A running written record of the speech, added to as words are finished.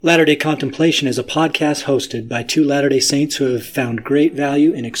Latter-day Contemplation is a podcast hosted by two Latter-day Saints who have found great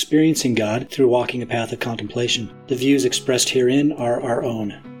value in experiencing God through walking a path of contemplation. The views expressed herein are our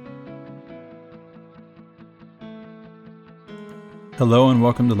own. Hello and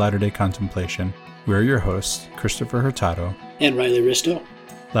welcome to Latter-day Contemplation. We're your hosts, Christopher Hurtado And Riley Risto.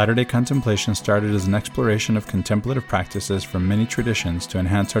 Latter-day Contemplation started as an exploration of contemplative practices from many traditions to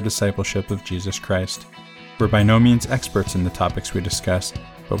enhance our discipleship of Jesus Christ. We're by no means experts in the topics we discuss,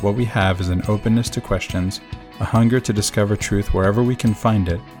 but what we have is an openness to questions, a hunger to discover truth wherever we can find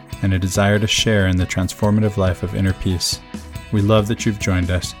it, and a desire to share in the transformative life of inner peace. We love that you've joined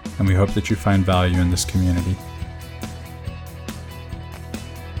us, and we hope that you find value in this community.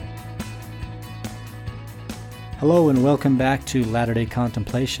 Hello and welcome back to Latter-day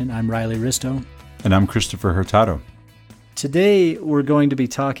Contemplation. I'm Riley Risto. And I'm Christopher Hurtado. Today we're going to be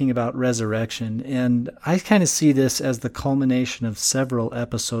talking about resurrection, and I kind of see this as the culmination of several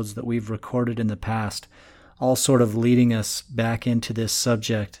episodes that we've recorded in the past, all sort of leading us back into this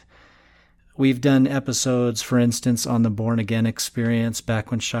subject. We've done episodes, for instance, on the born-again experience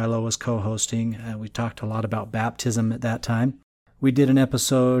back when Shiloh was co-hosting. We talked a lot about baptism at that time. We did an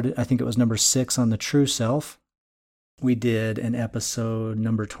episode, I think it was number 6, on the true self. We did an episode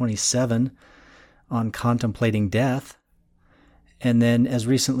number 27 on contemplating death. And then as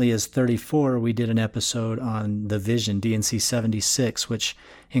recently as 34, we did an episode on the vision, D&C 76, which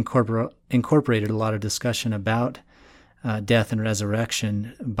incorporated a lot of discussion about death and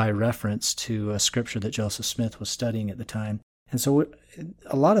resurrection by reference to a scripture that Joseph Smith was studying at the time. And so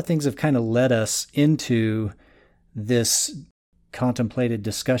a lot of things have kind of led us into this contemplated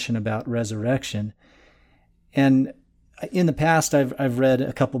discussion about resurrection. And in the past, I've read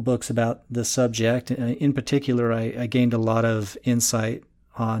a couple books about the subject. In particular, I gained a lot of insight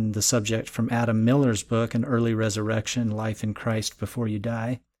on the subject from Adam Miller's book, An Early Resurrection, Life in Christ Before You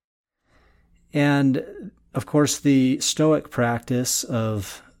Die. And, of course, the Stoic practice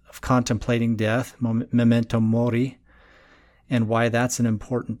of contemplating death, memento mori, and why that's an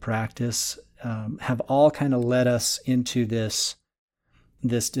important practice, have all kind of led us into this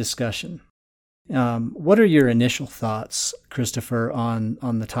discussion. What are your initial thoughts, Christopher, on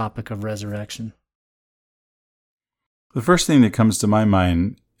the topic of resurrection? The first thing that comes to my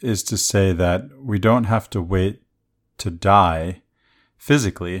mind is to say that we don't have to wait to die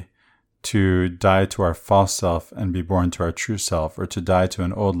physically to die to our false self and be born to our true self, or to die to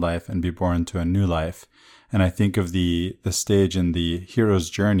an old life and be born to a new life. And I think of the stage in the hero's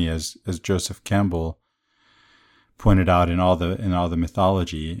journey as Joseph Campbell pointed out in all the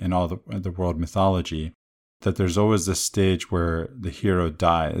mythology, in all the world mythology, that there's always this stage where the hero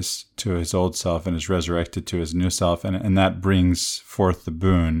dies to his old self and is resurrected to his new self, and that brings forth the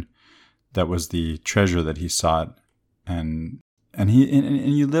boon that was the treasure that he sought. And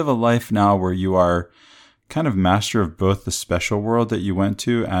you live a life now where you are kind of master of both the special world that you went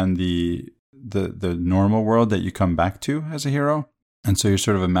to and the normal world that you come back to as a hero. And so you're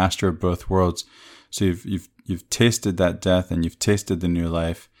sort of a master of both worlds. So you've tasted that death and you've tasted the new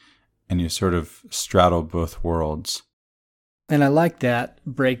life, and you sort of straddle both worlds. And I like that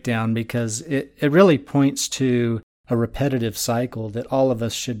breakdown because it really points to a repetitive cycle that all of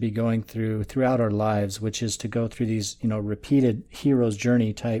us should be going throughout our lives, which is to go through these, repeated hero's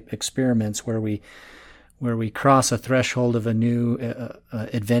journey type experiments where we cross a threshold of a new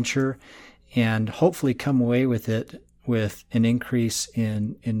adventure and hopefully come away with it with an increase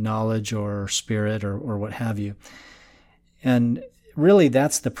in knowledge or spirit or what have you. And really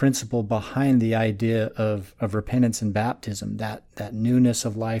that's the principle behind the idea of repentance and baptism, that newness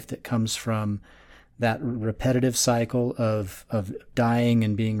of life that comes from that repetitive cycle of dying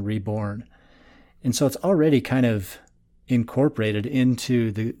and being reborn. And so it's already kind of incorporated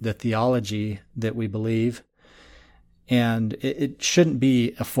into the theology that we believe. And it shouldn't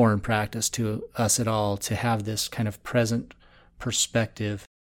be a foreign practice to us at all to have this kind of present perspective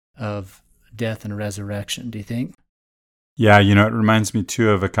of death and resurrection, do you think? Yeah, it reminds me too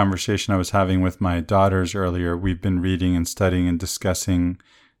of a conversation I was having with my daughters earlier. We've been reading and studying and discussing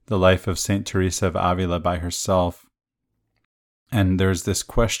the life of Saint Teresa of Avila by herself. And there's this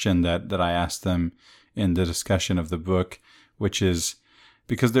question that I asked them in the discussion of the book, which is,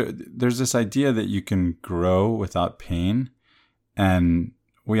 because there's this idea that you can grow without pain, and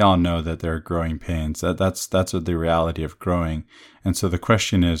we all know that there are growing pains. That's the reality of growing. And so the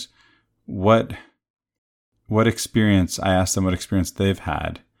question is, what experience? I asked them what experience they've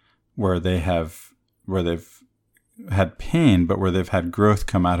had, where they've had pain, but where they've had growth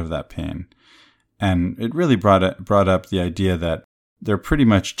come out of that pain. And it really brought up the idea that they're pretty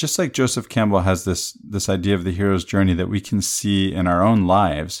much just like Joseph Campbell has this idea of the hero's journey that we can see in our own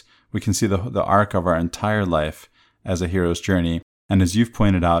lives. We can see the arc of our entire life as a hero's journey. And as you've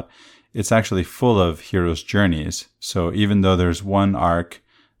pointed out, it's actually full of hero's journeys. So even though there's one arc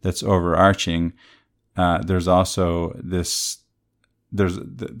that's overarching, there's also the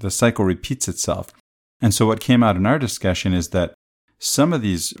cycle repeats itself. And so what came out in our discussion is that some of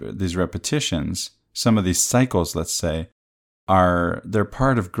these repetitions, some of these cycles, let's say, they're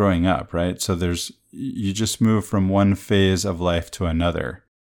part of growing up, right? So you just move from one phase of life to another.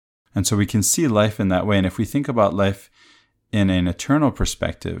 And so we can see life in that way. And if we think about life in an eternal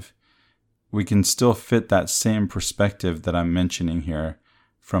perspective, we can still fit that same perspective that I'm mentioning here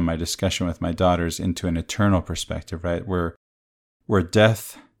from my discussion with my daughters into an eternal perspective, right? Where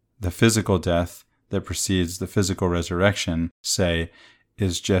death, the physical death that precedes the physical resurrection, say,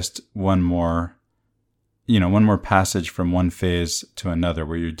 is just one more passage from one phase to another,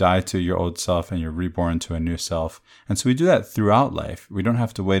 where you die to your old self and you're reborn to a new self. And so we do that throughout life. We don't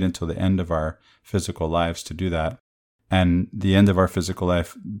have to wait until the end of our physical lives to do that. And the end of our physical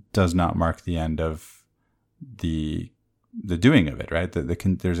life does not mark the end of the doing of it, right?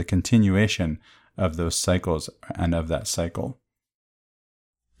 There's a continuation of those cycles and of that cycle.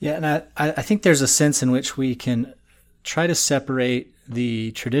 Yeah, and I think there's a sense in which we can try to separate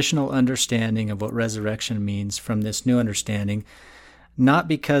the traditional understanding of what resurrection means from this new understanding, not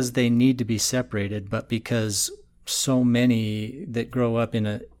because they need to be separated, but because so many that grow up in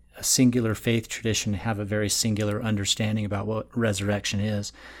a singular faith tradition have a very singular understanding about what resurrection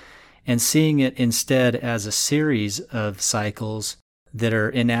is. And seeing it instead as a series of cycles that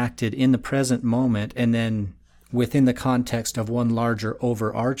are enacted in the present moment and then within the context of one larger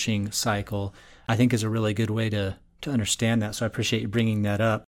overarching cycle, I think is a really good way to understand that. So I appreciate you bringing that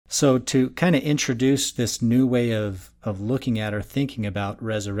up. So to kind of introduce this new way of looking at or thinking about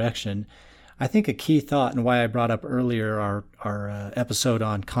resurrection, I think a key thought, and why I brought up earlier our episode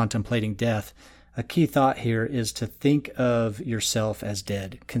on contemplating death, a key thought here is to think of yourself as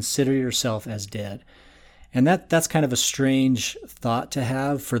dead. Consider yourself as dead. And that's kind of a strange thought to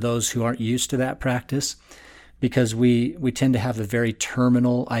have for those who aren't used to that practice, because we tend to have a very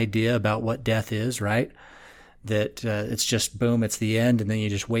terminal idea about what death is, right? That it's just boom, it's the end, and then you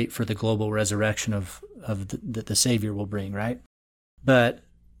just wait for the global resurrection that the Savior will bring, right? But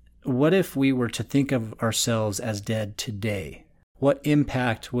what if we were to think of ourselves as dead today? What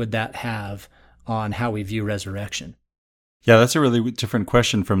impact would that have on how we view resurrection? Yeah, that's a really different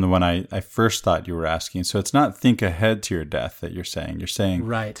question from the one I first thought you were asking. So it's not think ahead to your death that you're saying. You're saying,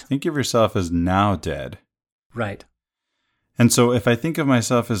 right. Think of yourself as now dead. Right. And so if I think of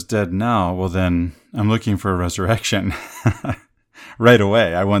myself as dead now, well, then I'm looking for a resurrection right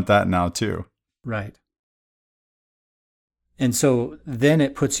away. I want that now too. Right. And so then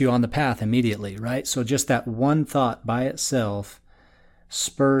it puts you on the path immediately, right? So just that one thought by itself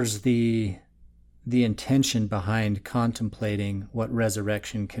spurs the intention behind contemplating what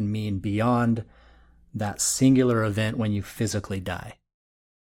resurrection can mean beyond that singular event when you physically die.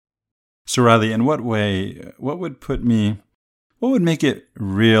 So Riley, in what way, what would make it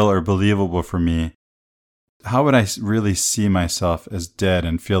real or believable for me? How would I really see myself as dead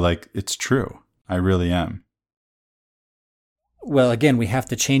and feel like it's true? I really am. Well, again, we have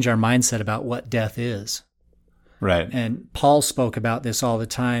to change our mindset about what death is. Right. And Paul spoke about this all the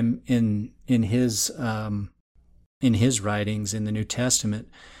time in his writings in the New Testament,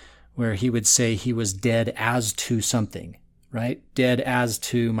 where he would say he was dead as to something, right? Dead as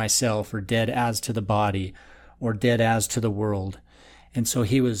to myself, or dead as to the body, or dead as to the world. And so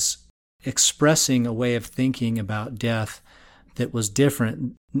he was expressing a way of thinking about death that was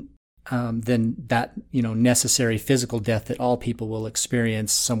different than that, necessary physical death that all people will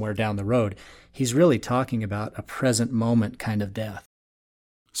experience somewhere down the road. He's really talking about a present moment kind of death.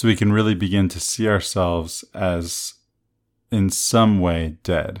 So we can really begin to see ourselves as in some way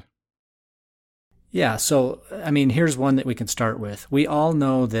dead. Yeah, so, here's one that we can start with. We all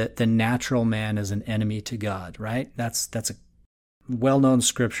know that the natural man is an enemy to God, right? That's a well-known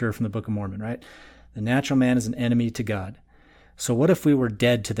scripture from the Book of Mormon, right? The natural man is an enemy to God. So what if we were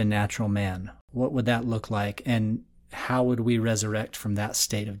dead to the natural man? What would that look like? And how would we resurrect from that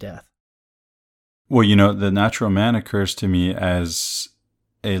state of death? Well, the natural man occurs to me as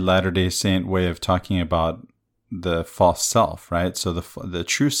a Latter-day Saint way of talking about the false self, right? So the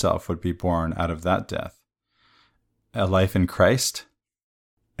true self would be born out of that death. A life in Christ.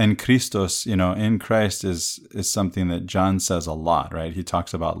 And Christos, in Christ is something that John says a lot, right? He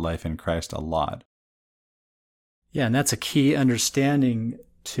talks about life in Christ a lot. Yeah, and that's a key understanding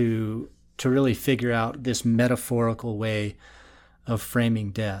to really figure out this metaphorical way of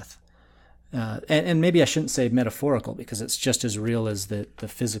framing death. And maybe I shouldn't say metaphorical, because it's just as real as the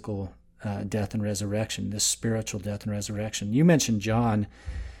physical death and resurrection, this spiritual death and resurrection. You mentioned John,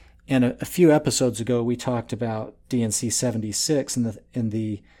 and a few episodes ago we talked about D&C 76, and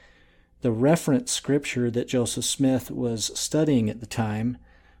the reference scripture that Joseph Smith was studying at the time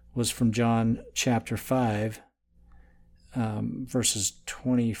was from John chapter 5, verses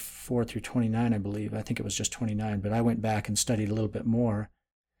 24 through 29, I believe. I think it was just 29, but I went back and studied a little bit more.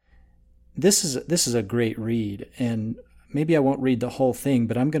 This is a great read, and maybe I won't read the whole thing,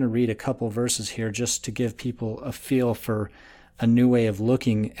 but I'm going to read a couple verses here just to give people a feel for a new way of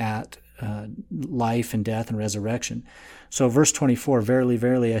looking at life and death and resurrection. So verse 24, "Verily,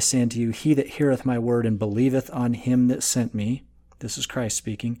 verily, I say unto you, he that heareth my word and believeth on him that sent me," this is Christ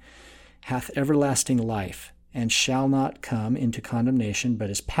speaking, "hath everlasting life, and shall not come into condemnation, but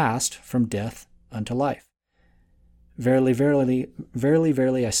is passed from death unto life. Verily, verily, verily,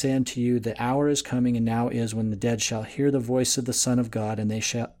 verily, I say unto you, the hour is coming, and now is, when the dead shall hear the voice of the Son of God, and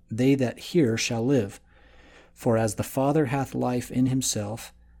they that hear shall live. For as the Father hath life in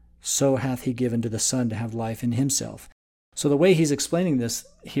himself, so hath he given to the Son to have life in himself." So the way he's explaining this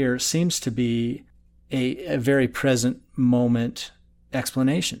here seems to be a very present moment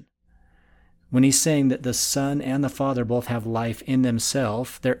explanation. When he's saying that the Son and the Father both have life in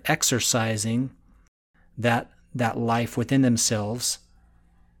themselves, they're exercising that life within themselves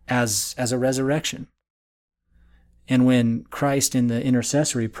as a resurrection. And when Christ in the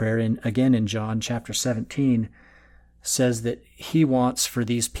intercessory prayer, again in John chapter 17, says that he wants for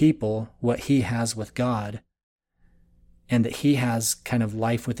these people what he has with God, and that he has kind of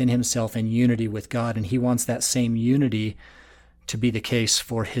life within himself and unity with God, and he wants that same unity to be the case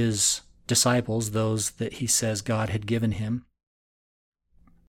for his disciples, those that he says God had given him.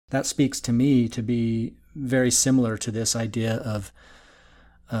 That speaks to me to be very similar to this idea of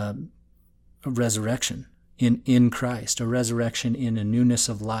a resurrection in Christ, a resurrection in a newness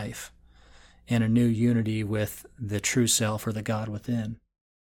of life and a new unity with the true self or the God within.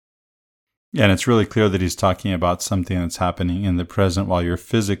 Yeah, and it's really clear that he's talking about something that's happening in the present while you're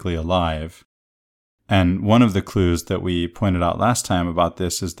physically alive. And one of the clues that we pointed out last time about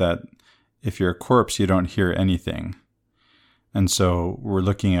this is that if you're a corpse, you don't hear anything. And so we're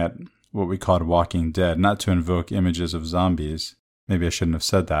looking at what we called Walking Dead, not to invoke images of zombies. Maybe I shouldn't have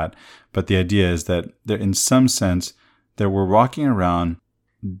said that. But the idea is that there, in some sense, that we're walking around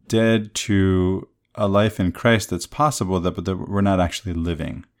dead to a life in Christ that's possible, but that we're not actually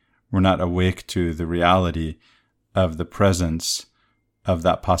living. We're not awake to the reality of the presence of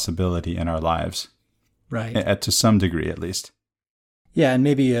that possibility in our lives. Right. To some degree, at least. Yeah, and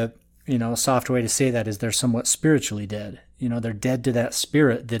maybe a softer way to say that is they're somewhat spiritually dead. They're dead to that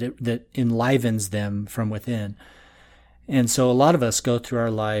spirit that enlivens them from within. And so a lot of us go through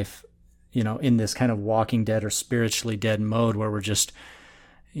our life, in this kind of walking dead or spiritually dead mode where we're just,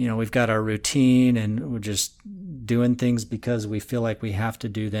 we've got our routine and we're just doing things because we feel like we have to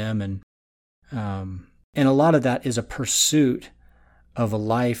do them. And a lot of that is a pursuit of a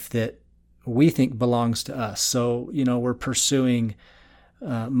life that we think belongs to us. So, we're pursuing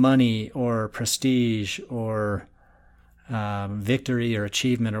money or prestige or victory or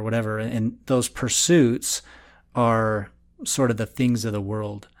achievement or whatever. And those pursuits are sort of the things of the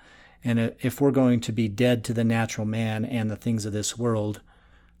world. And if we're going to be dead to the natural man and the things of this world,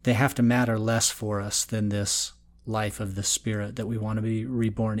 they have to matter less for us than this life of the Spirit that we want to be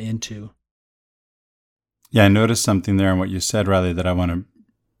reborn into. Yeah, I noticed something there in what you said, Riley, that I want to,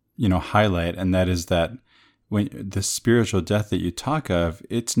 highlight, and that is that when the spiritual death that you talk of,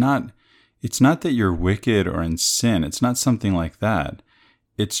 it's not that you're wicked or in sin. It's not something like that.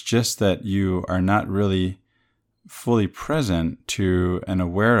 It's just that you are not really fully present to and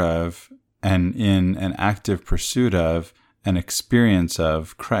aware of and in an active pursuit of an experience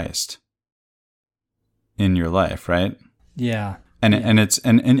of Christ in your life, right? Yeah. And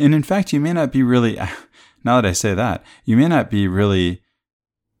in fact, you may not be really, now that I say that, you may not be really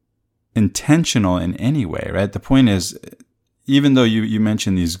intentional in any way, right? The point is, even though you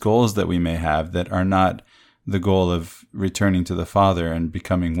mentioned these goals that we may have that are not the goal of returning to the Father and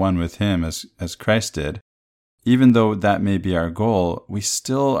becoming one with Him as Christ did, even though that may be our goal, we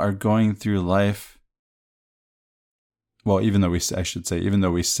still are going through life. Well, even though we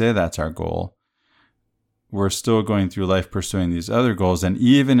say that's our goal, we're still going through life pursuing these other goals. And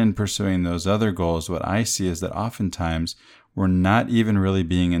even in pursuing those other goals, what I see is that oftentimes we're not even really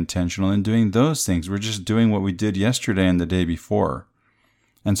being intentional in doing those things. We're just doing what we did yesterday and the day before.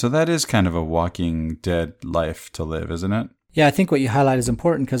 And so that is kind of a walking dead life to live, isn't it? Yeah, I think what you highlight is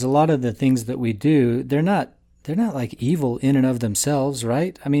important because a lot of the things that we do, they're not they're not like evil in and of themselves,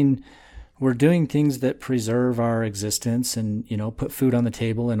 right? I mean, we're doing things that preserve our existence and, put food on the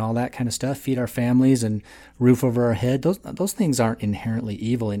table and all that kind of stuff, feed our families and roof over our head. Those things aren't inherently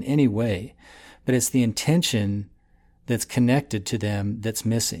evil in any way, but it's the intention that's connected to them that's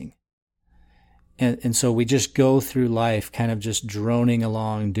missing. And so we just go through life kind of just droning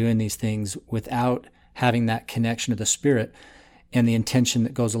along, doing these things without having that connection to the Spirit and the intention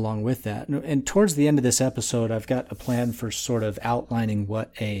that goes along with that. And towards the end of this episode, I've got a plan for sort of outlining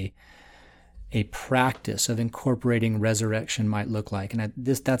what a practice of incorporating resurrection might look like. And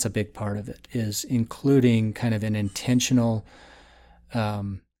that's a big part of it, is including kind of an intentional,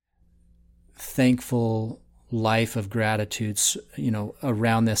 thankful life of gratitude,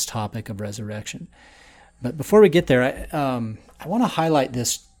 around this topic of resurrection. But before we get there, I want to highlight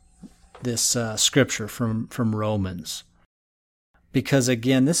this scripture from Romans, because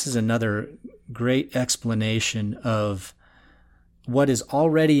again, this is another great explanation of what is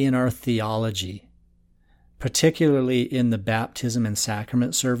already in our theology, particularly in the baptism and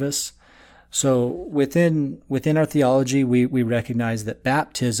sacrament service. So within our theology, we recognize that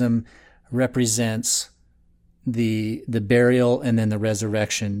baptism represents the burial and then the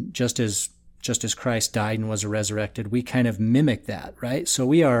resurrection, just as Christ died and was resurrected. We kind of mimic that, right? So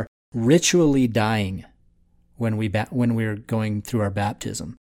we are ritually dying when we're going through our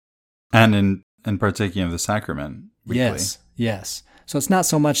baptism, and in partaking of the sacrament weekly. Yes. So it's not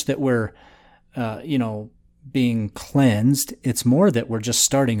so much that we're, being cleansed. It's more that we're just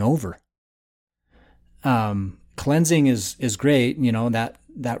starting over. Cleansing is great.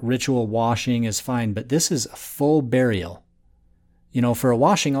 That ritual washing is fine, but this is a full burial. For a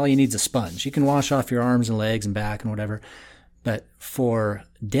washing, all you need is a sponge. You can wash off your arms and legs and back and whatever. But for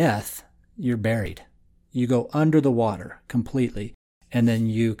death, you're buried. You go under the water completely, and then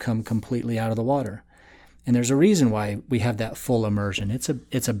you come completely out of the water. And there's a reason why we have that full immersion. It's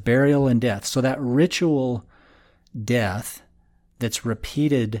a burial and death. So that ritual death that's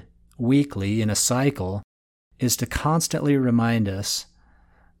repeated weekly in a cycle is to constantly remind us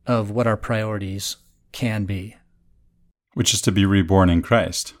of what our priorities can be. Which is to be reborn in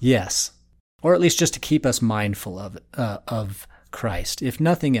Christ. Yes. Or at least just to keep us mindful of Christ, if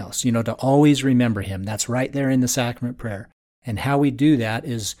nothing else, to always remember him. That's right there in the sacrament prayer. And how we do that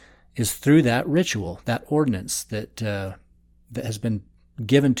is through that ritual, that ordinance that has been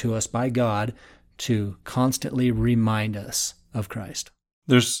given to us by God to constantly remind us of Christ.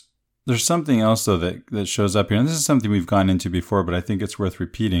 There's something else, though, that shows up here, and this is something we've gone into before, but I think it's worth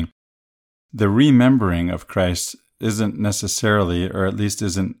repeating. The remembering of Christ isn't necessarily, or at least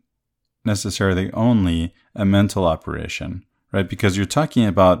isn't necessarily only, a mental operation, right? Because you're talking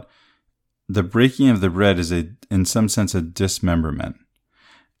about the breaking of the bread is in some sense, a dismemberment.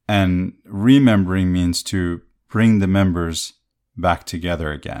 And remembering means to bring the members back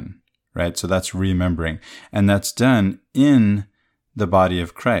together again, right? So that's remembering. And that's done in the body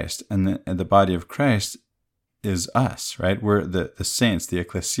of Christ. And the body of Christ is us, right? We're the saints, the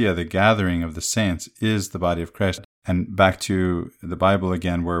ecclesia, the gathering of the saints is the body of Christ. And back to the Bible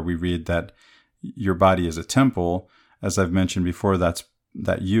again, where we read that your body is a temple. As I've mentioned before, that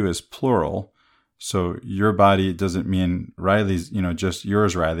you is plural. So your body doesn't mean Riley's, just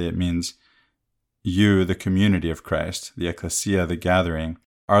yours, Riley. It means you, the community of Christ, the ecclesia, the gathering,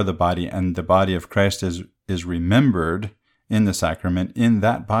 are the body. And the body of Christ is remembered in the sacrament, in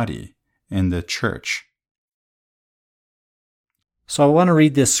that body, in the church. So I want to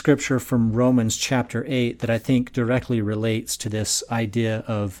read this scripture from Romans chapter 8 that I think directly relates to this idea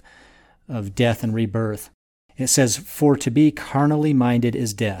of death and rebirth. It says, "For to be carnally minded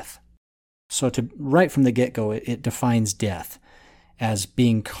is death." So right from the get-go, it defines death as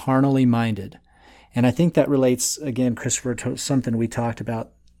being carnally minded. And I think that relates, again, Christopher, to something we talked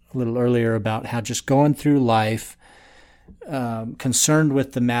about a little earlier about how just going through life, concerned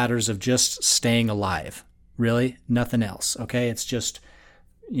with the matters of just staying alive. Really, nothing else, okay? It's just,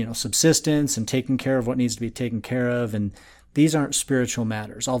 subsistence and taking care of what needs to be taken care of. And these aren't spiritual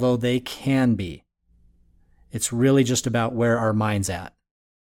matters, although they can be. It's really just about where our mind's at.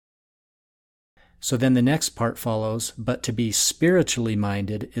 So then the next part follows, but to be spiritually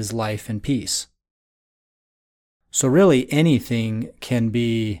minded is life and peace. So really anything can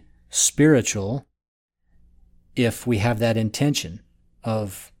be spiritual if we have that intention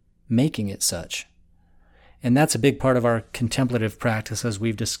of making it such. And that's a big part of our contemplative practice, as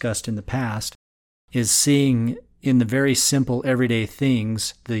we've discussed in the past, is seeing in the very simple everyday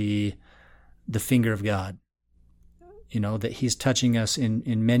things the finger of God. That he's touching us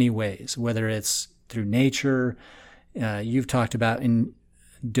in many ways, whether it's through nature. You've talked about in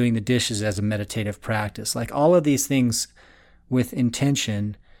doing the dishes as a meditative practice. Like all of these things with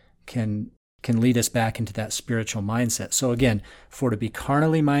intention can lead us back into that spiritual mindset. So again, for to be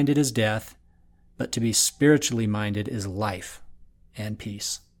carnally minded is death, but to be spiritually minded is life and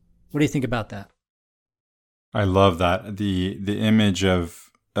peace. What do you think about that? I love that. The image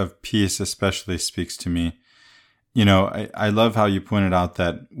of peace especially speaks to me. You know, I love how you pointed out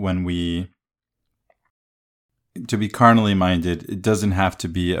that to be carnally minded, it doesn't have to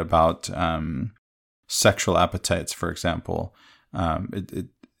be about sexual appetites, for example.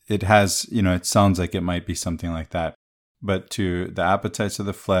 It has, you know, it sounds like it might be something like that. But the appetites of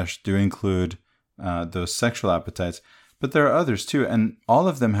the flesh do include those sexual appetites. But there are others too, and all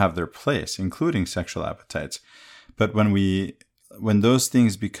of them have their place, including sexual appetites. But when those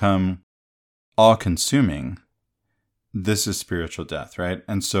things become all-consuming, this is spiritual death, right?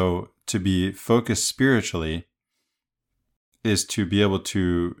 And so to be focused spiritually is to be able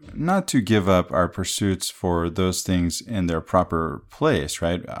to not to give up our pursuits for those things in their proper place,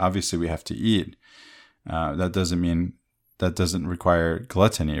 right? Obviously, we have to eat. That doesn't require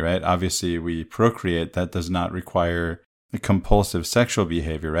gluttony, right? Obviously, we procreate. That does not require a compulsive sexual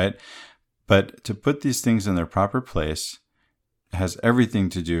behavior, right? But to put these things in their proper place has everything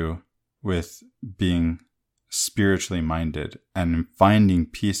to do with being spiritually minded and finding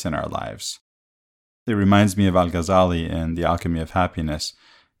peace in our lives. It reminds me of Al-Ghazali in The Alchemy of Happiness,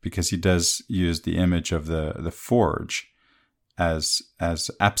 because he does use the image of the forge as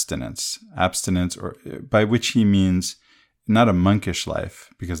abstinence, or by which he means not a monkish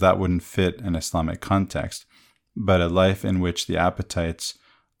life, because that wouldn't fit an Islamic context, but a life in which the appetites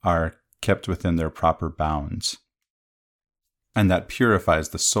are kept within their proper bounds. And that purifies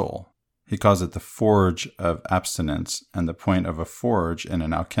the soul. He calls it the forge of abstinence, and the point of a forge in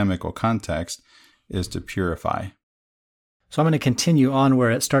an alchemical context is to purify. So I'm going to continue on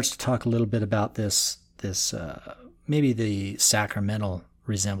where it starts to talk a little bit about this maybe the sacramental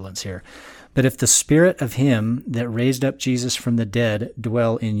resemblance here. But if the spirit of him that raised up Jesus from the dead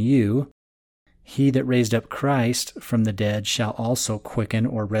dwell in you, he that raised up Christ from the dead shall also quicken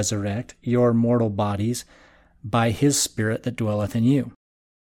or resurrect your mortal bodies by his spirit that dwelleth in you.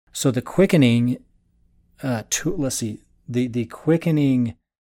 So the quickening, the quickening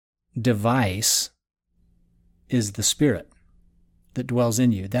device is the spirit that dwells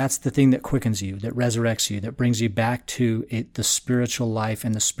in you. That's the thing that quickens you, that resurrects you, that brings you back to the spiritual life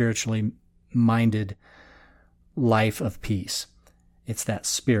and the spiritually minded life of peace. It's that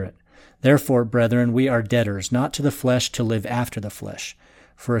spirit. Therefore, brethren, we are debtors, not to the flesh, to live after the flesh.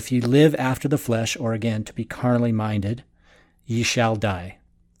 For if ye live after the flesh, or again, to be carnally minded, ye shall die.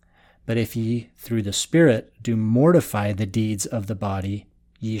 But if ye, through the Spirit, do mortify the deeds of the body,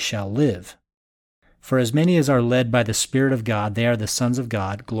 ye shall live. For as many as are led by the Spirit of God, they are the sons of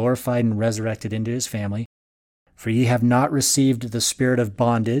God, glorified and resurrected into his family. For ye have not received the spirit of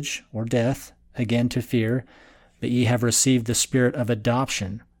bondage, or death, again to fear, but ye have received the spirit of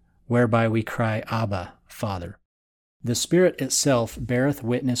adoption, whereby we cry, Abba, Father. The Spirit itself beareth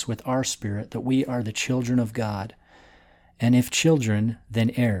witness with our spirit that we are the children of God. And if children,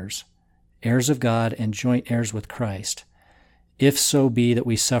 then heirs, heirs of God and joint heirs with Christ. If so be that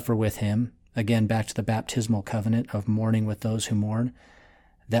we suffer with him, again back to the baptismal covenant of mourning with those who mourn,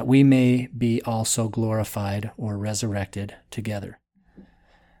 that we may be also glorified or resurrected together.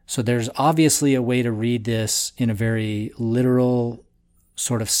 So there's obviously a way to read this in a very literal,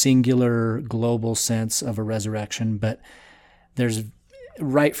 sort of singular, global sense of a resurrection, but there's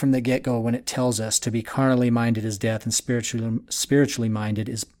right from the get-go when it tells us to be carnally minded is death and spiritually minded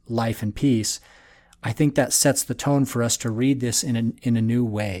is life and peace. I think that sets the tone for us to read this in a new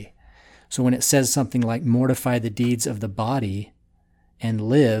way. So when it says something like mortify the deeds of the body and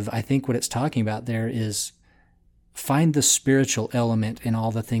live, I think what it's talking about there is find the spiritual element in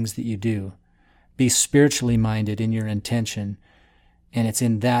all the things that you do. Be spiritually minded in your intention, and it's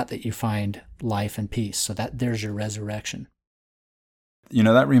in that you find life and peace. So that there's your resurrection. You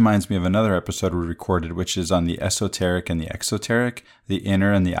know, that reminds me of another episode we recorded, which is on the esoteric and the exoteric, the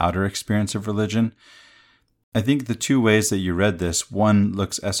inner and the outer experience of religion. I think the two ways that you read this, one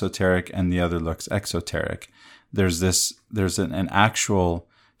looks esoteric and the other looks exoteric. There's an actual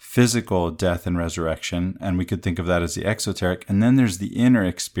physical death and resurrection, and we could think of that as the exoteric. And then there's the inner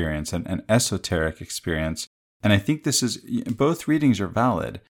experience, an esoteric experience. And I think both readings are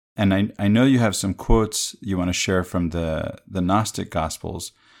valid. And I know you have some quotes you want to share from the Gnostic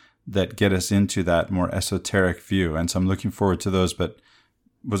Gospels that get us into that more esoteric view. And so I'm looking forward to those. But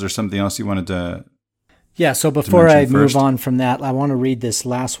was there something else you wanted to? Yeah, so before I move on from that, I want to read this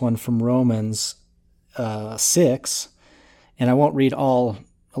last one from Romans 6, and I won't read all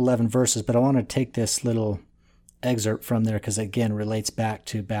 11 verses, but I want to take this little excerpt from there because, again, relates back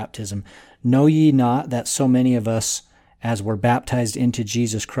to baptism. Know ye not that so many of us as were baptized into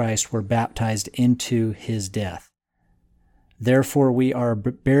Jesus Christ were baptized into his death? Therefore we are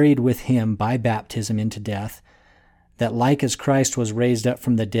buried with him by baptism into death, that like as Christ was raised up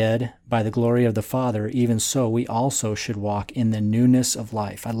from the dead by the glory of the Father, even so we also should walk in the newness of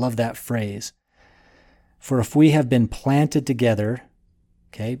life. I love that phrase. For if we have been planted together,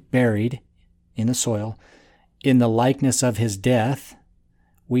 buried in the soil, in the likeness of his death,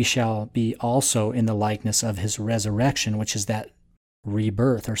 we shall be also in the likeness of his resurrection, which is that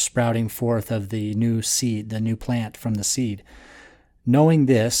rebirth or sprouting forth of the new seed, the new plant from the seed. Knowing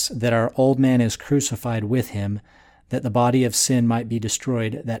this, that our old man is crucified with him, that the body of sin might be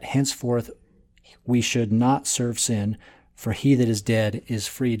destroyed, that henceforth we should not serve sin, for he that is dead is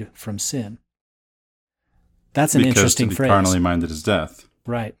freed from sin. That's an interesting phrase. Because to be carnally minded is death.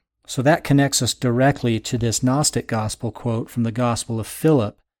 Right. So that connects us directly to this Gnostic gospel quote from the Gospel of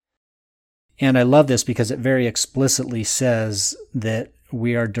Philip. And I love this because it very explicitly says that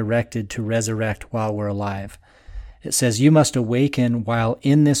we are directed to resurrect while we're alive. It says, you must awaken while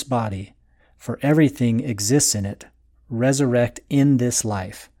in this body, for everything exists in it. Resurrect in this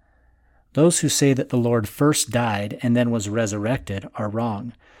life. Those who say that the Lord first died and then was resurrected are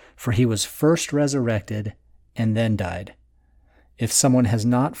wrong, for he was first resurrected and then died. If someone has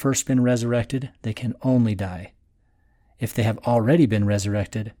not first been resurrected, they can only die. If they have already been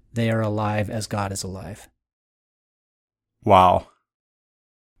resurrected, they are alive as God is alive. Wow.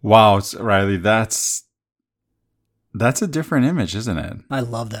 Wow, Riley, that's a different image, isn't it? I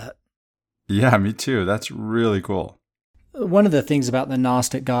love that. Yeah, me too. That's really cool. One of the things about the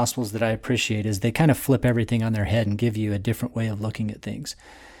Gnostic Gospels that I appreciate is they kind of flip everything on their head and give you a different way of looking at things.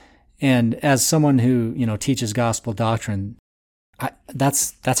 And as someone who, teaches gospel doctrine,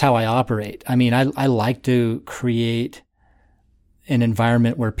 that's how I operate. I mean, I like to create an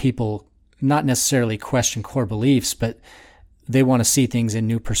environment where people not necessarily question core beliefs, but they want to see things in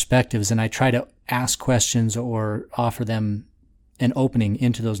new perspectives. And I try to ask questions or offer them an opening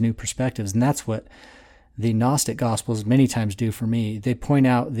into those new perspectives. And that's what the Gnostic Gospels many times do for me. They point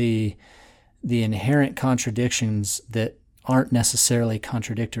out the inherent contradictions that aren't necessarily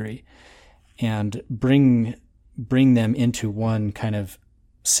contradictory and bring them into one kind of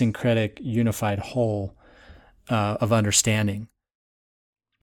syncretic, unified whole of understanding.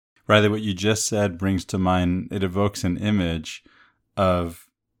 Riley, what you just said brings to mind, it evokes an image of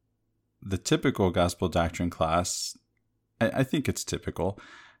the typical gospel doctrine class. I think it's typical,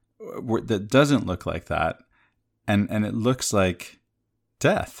 that doesn't look like that. And it looks like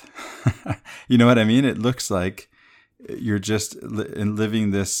death. You know what I mean? It looks like you're just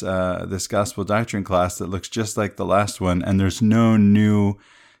living this gospel doctrine class that looks just like the last one, and there's no new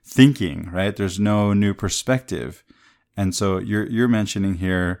thinking, right? There's no new perspective. And so you're mentioning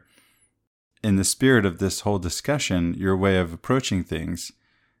here, in the spirit of this whole discussion, your way of approaching things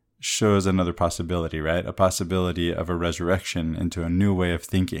shows another possibility, right? A possibility of a resurrection into a new way of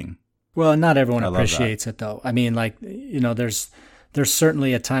thinking. Well, not everyone appreciates it, though. I mean, there's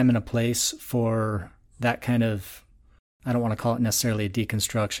certainly a time and a place for that kind of, I don't want to call it necessarily a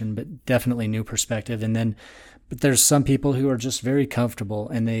deconstruction, but definitely new perspective. But there's some people who are just very comfortable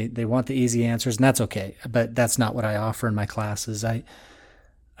and they want the easy answers, and that's okay. But that's not what I offer in my classes.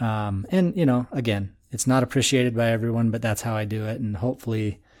 Again, it's not appreciated by everyone, but that's how I do it. And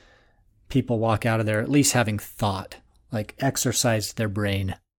hopefully people walk out of there at least having thought, like exercised their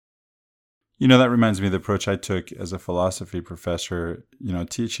brain. That reminds me of the approach I took as a philosophy professor,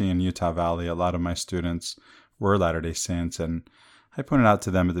 teaching in Utah Valley. A lot of my students were Latter-day Saints, and I pointed out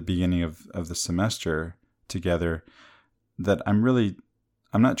to them at the beginning of the semester together that I'm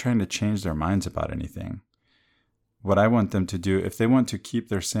not trying to change their minds about anything. What I want them to do, if they want to keep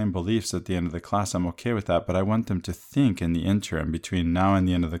their same beliefs at the end of the class, I'm okay with that, but I want them to think in the interim between now and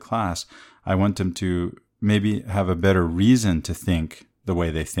the end of the class. I want them to maybe have a better reason to think the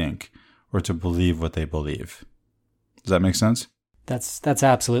way they think or to believe what they believe. Does that make sense? That's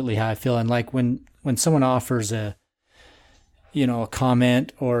absolutely how I feel. And like when someone offers a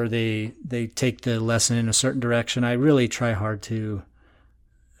comment or they take the lesson in a certain direction, I really try hard to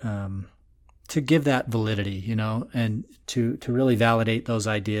give that validity, and to really validate those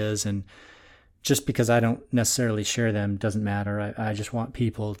ideas. And just because I don't necessarily share them doesn't matter. I just want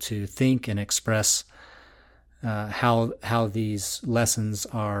people to think and express how these lessons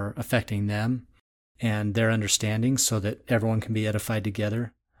are affecting them and their understanding so that everyone can be edified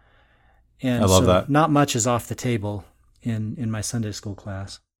together. And I love that. Not much is off the table in my Sunday school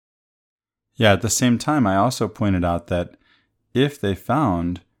class. Yeah, at the same time, I also pointed out that if they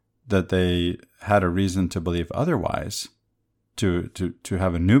found that they had a reason to believe otherwise, to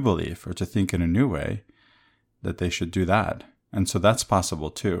have a new belief or to think in a new way, that they should do that. And so that's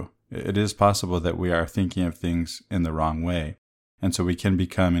possible too. It is possible that we are thinking of things in the wrong way. And so we can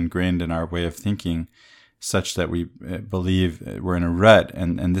become ingrained in our way of thinking such that we believe we're in a rut.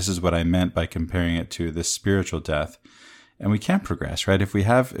 And this is what I meant by comparing it to this spiritual death. And we can't progress, right? If we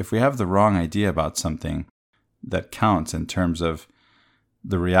have the wrong idea about something that counts in terms of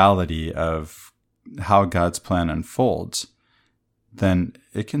the reality of how God's plan unfolds, then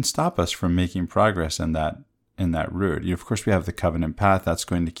it can stop us from making progress in that route. Of course, we have the covenant path that's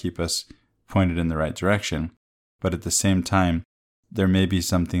going to keep us pointed in the right direction. But at the same time, there may be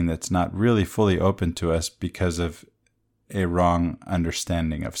something that's not really fully open to us because of a wrong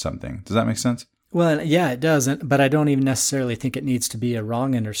understanding of something. Does that make sense? Well, yeah, it doesn't, but I don't even necessarily think it needs to be a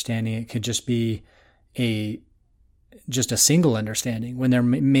wrong understanding. It could just be just a single understanding when there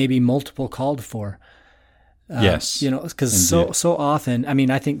may be multiple called for. Yes. Because so often, I mean,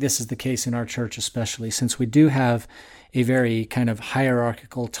 I think this is the case in our church, especially since we do have a very kind of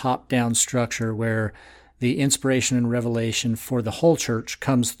hierarchical top-down structure where the inspiration and revelation for the whole church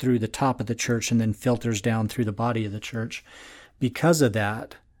comes through the top of the church and then filters down through the body of the church. Because of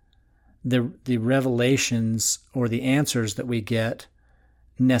that, the revelations or the answers that we get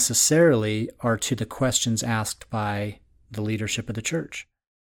necessarily are to the questions asked by the leadership of the church.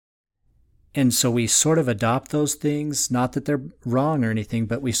 And so we sort of adopt those things, not that they're wrong or anything,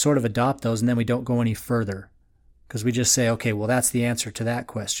 but we sort of adopt those and then we don't go any further because we just say, okay, well, that's the answer to that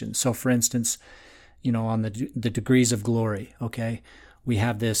question. So for instance, on the degrees of glory, okay, we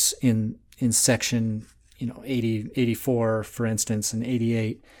have this in section, 80, 84, for instance, and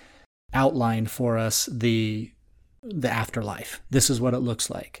 88 outlined for us the afterlife. This is what it looks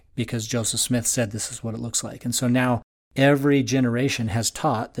like because Joseph Smith said this is what it looks like. And so now every generation has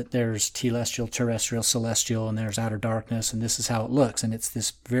taught that there's telestial, terrestrial, celestial, and there's outer darkness, and this is how it looks. And it's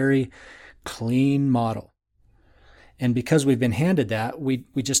this very clean model. And because we've been handed that, we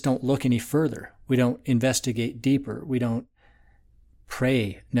just don't look any further. We don't investigate deeper. We don't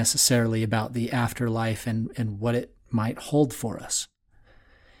pray necessarily about the afterlife and what it might hold for us.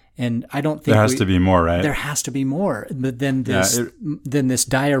 And I don't think there has to be more, right? There has to be more. But then this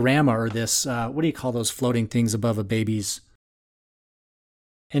diorama or this, what do you call those floating things above a baby's?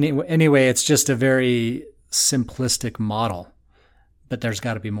 Anyway, it's just a very simplistic model, but there's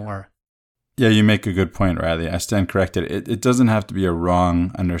got to be more. Yeah, you make a good point, Riley. I stand corrected. It doesn't have to be a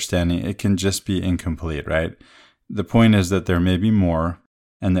wrong understanding. It can just be incomplete, right? The point is that there may be more,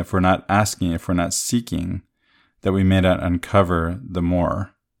 and that if we're not asking, if we're not seeking, that we may not uncover the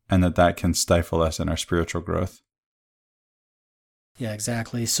more. And that can stifle us in our spiritual growth. Yeah,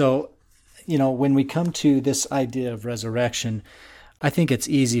 exactly. So, when we come to this idea of resurrection, I think it's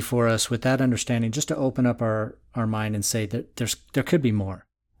easy for us with that understanding just to open up our mind and say that there could be more.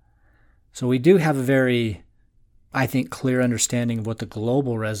 So we do have a very, I think, clear understanding of what the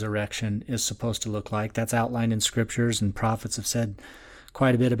global resurrection is supposed to look like. That's outlined in scriptures, and prophets have said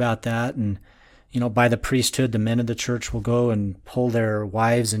quite a bit about that. And by the priesthood, the men of the church will go and pull their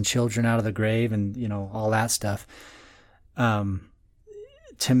wives and children out of the grave and, all that stuff.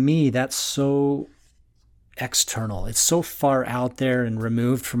 To me, that's so external. It's so far out there and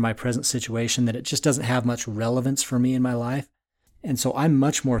removed from my present situation that it just doesn't have much relevance for me in my life. And so I'm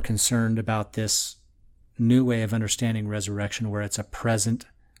much more concerned about this new way of understanding resurrection where it's a present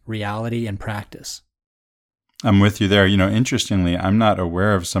reality and practice. I'm with you there. Interestingly, I'm not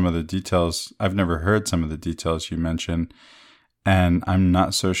aware of some of the details. I've never heard some of the details you mentioned, and I'm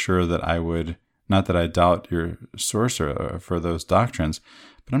not so sure that I would, not that I doubt your source for those doctrines,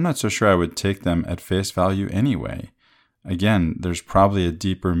 but I'm not so sure I would take them at face value anyway. Again, there's probably a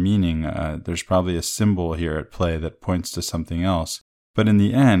deeper meaning. There's probably a symbol here at play that points to something else. But in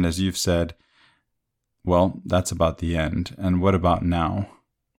the end, as you've said, well, that's about the end. And what about now?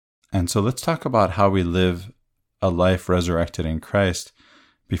 And so let's talk about how we live a life resurrected in Christ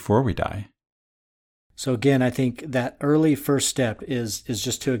before we die. So again, I think that early first step is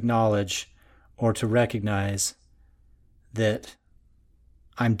just to acknowledge or to recognize that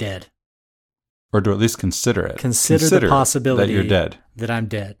I'm dead. Or to at least consider it. Consider the possibility that you're dead. That I'm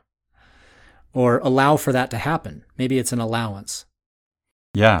dead. Or allow for that to happen. Maybe it's an allowance.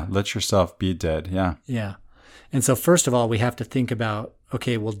 Yeah, let yourself be dead. Yeah. Yeah. And so first of all, we have to think about,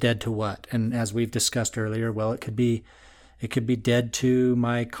 okay, well, dead to what? And as we've discussed earlier, well, it could be dead to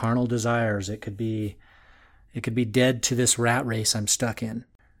my carnal desires. It could be dead to this rat race I'm stuck in.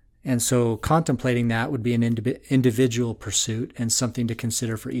 And so contemplating that would be an individual pursuit and something to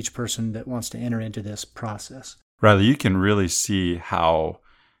consider for each person that wants to enter into this process. Riley, you can really see how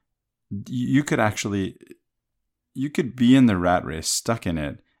you could be in the rat race, stuck in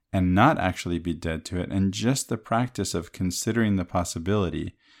it, and not actually be dead to it. And just the practice of considering the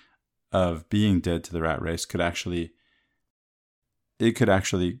possibility of being dead to the rat race could actually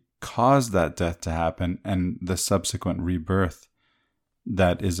cause that death to happen and the subsequent rebirth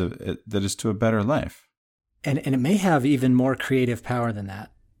that is to a better life. And it may have even more creative power than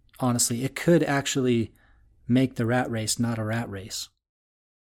that. Honestly, it could actually make the rat race not a rat race.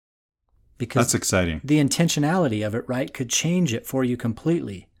 Because that's exciting. The intentionality of it, right, could change it for you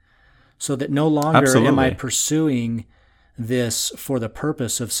completely. So that no longer Absolutely. am I pursuing this for the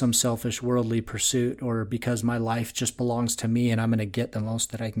purpose of some selfish worldly pursuit or because my life just belongs to me and I'm going to get the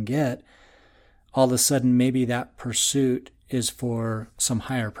most that I can get. All of a sudden, maybe that pursuit is for some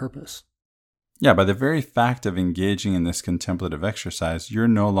higher purpose. Yeah, by the very fact of engaging in this contemplative exercise, you're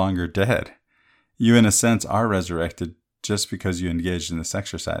no longer dead. You, in a sense, are resurrected just because you engaged in this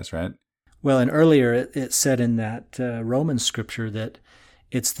exercise, right? Well, and earlier it said in that Romans scripture that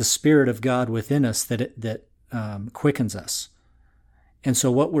it's the Spirit of God within us that quickens us. And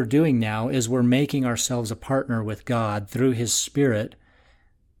so what we're doing now is we're making ourselves a partner with God through His Spirit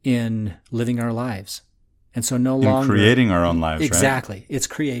in living our lives. And so no longer... creating our own lives, exactly. Right? It's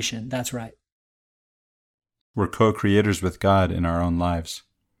creation. That's right. We're co-creators with God in our own lives.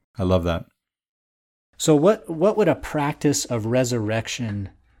 I love that. So what would a practice of resurrection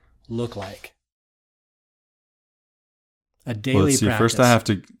look like? A daily practice. First I have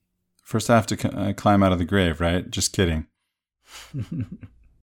to climb out of the grave, right? Just kidding.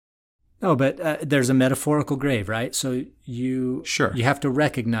 No, but there's a metaphorical grave, right? So you have to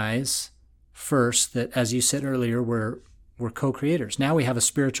recognize first that, as you said earlier, we're co-creators. Now we have a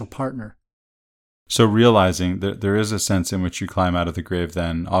spiritual partner. So realizing that there is a sense in which you climb out of the grave,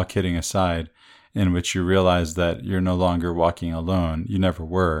 then, all kidding aside, in which you realize that you're no longer walking alone. You never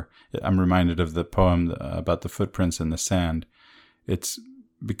were. I'm reminded of the poem about the footprints in the sand. It's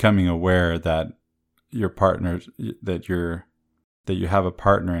becoming aware that your partner, that you have a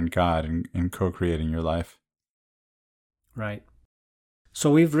partner in God in co-creating your life. Right.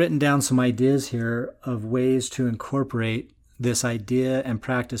 So we've written down some ideas here of ways to incorporate this idea and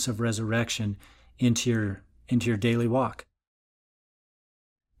practice of resurrection into your daily walk.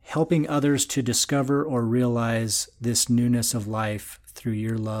 Helping others to discover or realize this newness of life through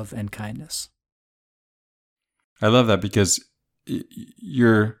your love and kindness. I love that because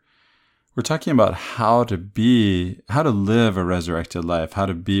we're talking about how to live a resurrected life, how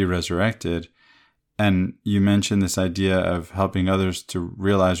to be resurrected. And you mentioned this idea of helping others to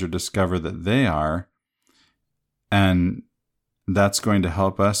realize or discover that they are. And that's going to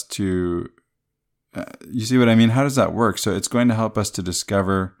help us to, you see what I mean? How does that work? So it's going to help us to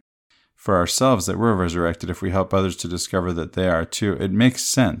discover for ourselves that we're resurrected if we help others to discover that they are too. It makes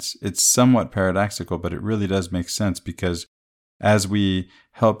sense. It's somewhat paradoxical, but it really does make sense because as we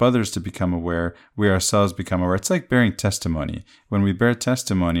help others to become aware, we ourselves become aware. It's like bearing testimony. When we bear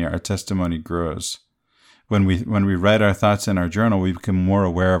testimony, our testimony grows. When we write our thoughts in our journal, we become more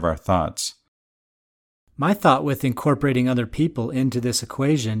aware of our thoughts. My thought with incorporating other people into this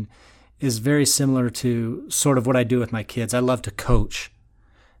equation is very similar to sort of what I do with my kids. I love to coach.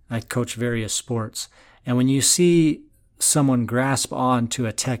 I coach various sports. And when you see someone grasp on to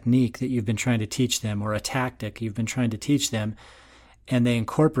a technique that you've been trying to teach them or a tactic you've been trying to teach them, and they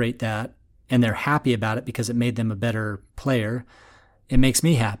incorporate that and they're happy about it because it made them a better player, it makes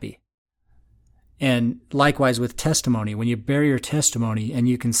me happy. And likewise with testimony, when you bear your testimony and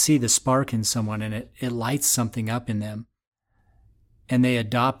you can see the spark in someone and it lights something up in them and they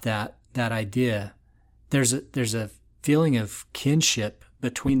adopt that idea, there's a feeling of kinship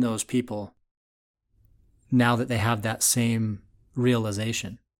between those people now that they have that same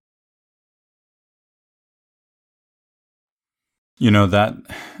realization. You know, that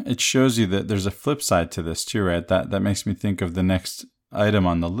it shows you that there's a flip side to this too, right? That makes me think of the next item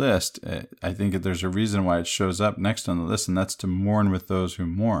on the list. I think that there's a reason why it shows up next on the list, and that's to mourn with those who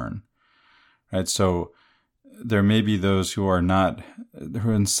mourn, right? So there may be those who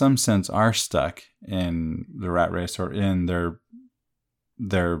in some sense are stuck in the rat race or in their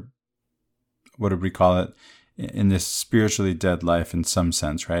what do we call it, in this spiritually dead life in some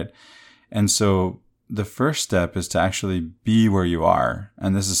sense, right? And so the first step is to actually be where you are.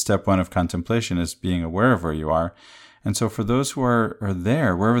 And this is step one of contemplation, is being aware of where you are. And so for those who are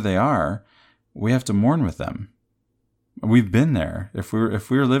there, wherever they are, we have to mourn with them. We've been there. If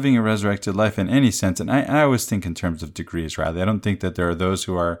we're living a resurrected life in any sense, and I always think in terms of degrees, Riley. I don't think that there are those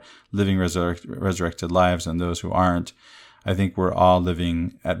who are living resurrected lives and those who aren't. I think we're all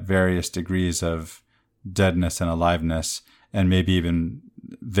living at various degrees of deadness and aliveness, and maybe even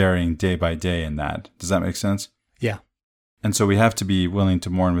varying day by day in that. Does that make sense? Yeah. And so we have to be willing to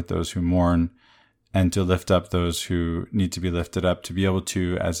mourn with those who mourn, and to lift up those who need to be lifted up, to be able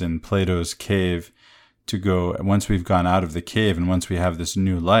to, as in Plato's cave, to go, once we've gone out of the cave and once we have this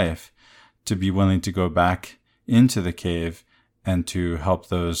new life, to be willing to go back into the cave and to help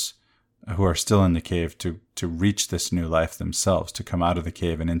those who are still in the cave to reach this new life themselves, to come out of the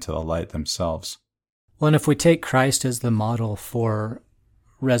cave and into the light themselves. Well, and if we take Christ as the model for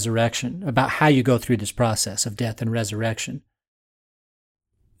resurrection, about how you go through this process of death and resurrection,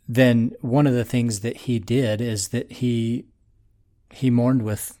 then one of the things that he did is that he mourned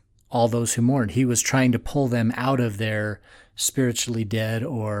with all those who mourned. He was trying to pull them out of their spiritually dead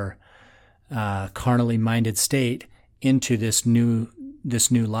or carnally minded state into this new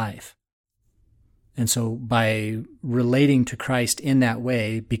life. And so by relating to Christ in that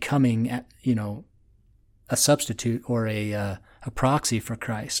way, becoming, a substitute or a proxy for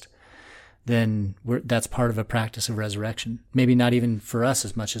Christ, then that's part of a practice of resurrection. Maybe not even for us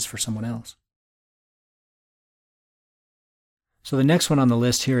as much as for someone else. So the next one on the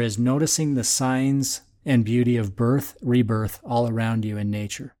list here is noticing the signs and beauty of birth, rebirth all around you in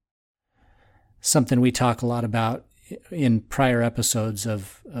nature. Something we talk a lot about in prior episodes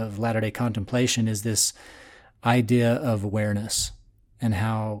of Latter-day Contemplation is this idea of awareness, and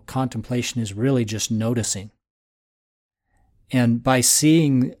how contemplation is really just noticing. And by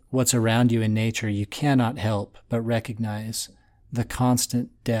seeing what's around you in nature, you cannot help but recognize the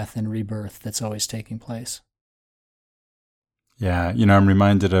constant death and rebirth that's always taking place. Yeah, I'm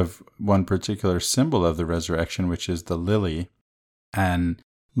reminded of one particular symbol of the resurrection, which is the lily. And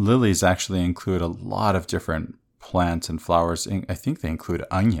lilies actually include a lot of different plants and flowers. I think they include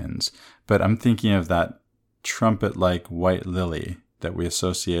onions, but I'm thinking of that trumpet-like white lily that we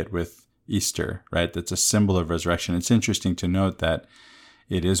associate with Easter, right? That's a symbol of resurrection. It's interesting to note that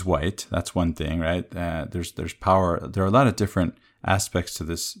it is white. That's one thing, right? There's power. There are a lot of different aspects to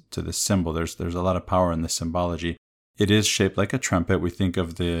this symbol. There's a lot of power in the symbology. It is shaped like a trumpet. We think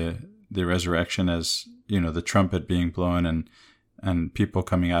of the resurrection as, the trumpet being blown and people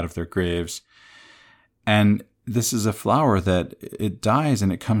coming out of their graves. And this is a flower that it dies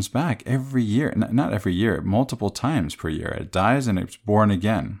and it comes back every year. Not every year, multiple times per year. It dies and it's born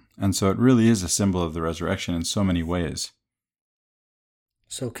again. And so it really is a symbol of the resurrection in so many ways.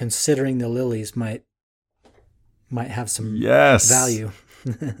 So considering the lilies might have some value.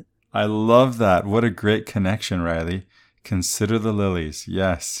 I love that. What a great connection, Riley. Consider the lilies.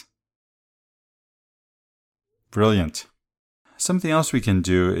 Yes. Brilliant. Something else we can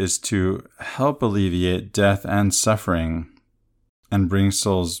do is to help alleviate death and suffering and bring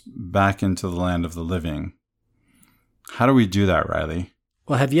souls back into the land of the living. How do we do that, Riley?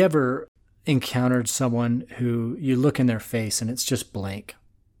 Well, have you ever encountered someone who you look in their face and it's just blank?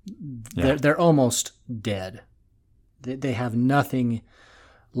 Yeah. They're almost dead. They have nothing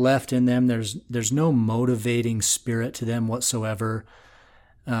left in them. There's no motivating spirit to them whatsoever.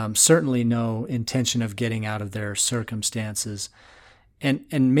 Certainly no intention of getting out of their circumstances, and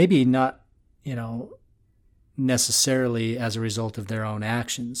maybe not, necessarily as a result of their own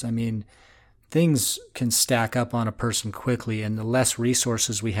actions. I mean, things can stack up on a person quickly, and the less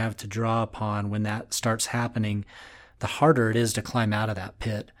resources we have to draw upon when that starts happening, the harder it is to climb out of that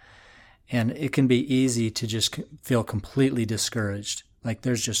pit. And it can be easy to just feel completely discouraged, like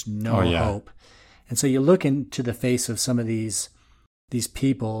there's just no hope. And so you look into the face of some of these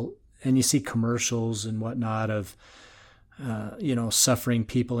people, and you see commercials and whatnot of, suffering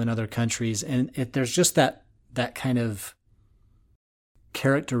people in other countries. And there's just that kind of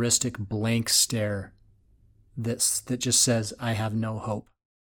characteristic blank stare that just says, I have no hope.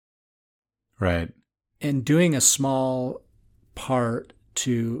 Right. And doing a small part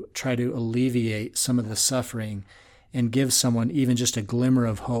to try to alleviate some of the suffering and give someone even just a glimmer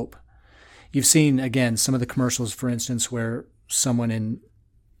of hope. You've seen, again, some of the commercials, for instance, where someone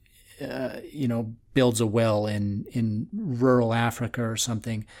builds a well in rural Africa or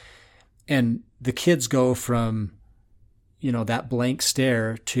something, and the kids go from, that blank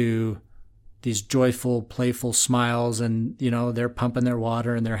stare to these joyful, playful smiles, and, they're pumping their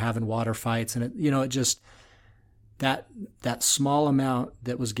water and they're having water fights, and it just, that small amount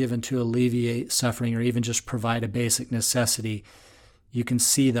that was given to alleviate suffering or even just provide a basic necessity, you can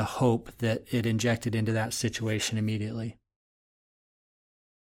see the hope that it injected into that situation immediately.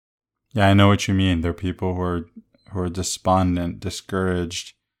 Yeah, I know what you mean. There are people who are despondent,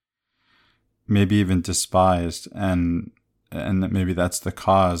 discouraged, maybe even despised, and maybe that's the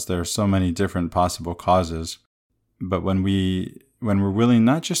cause. There are so many different possible causes. But when we when we're willing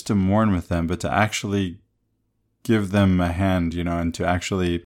not just to mourn with them, but to actually give them a hand, and to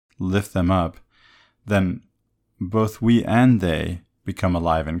actually lift them up, then both we and they become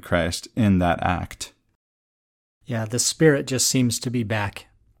alive in Christ in that act. Yeah, the Spirit just seems to be back.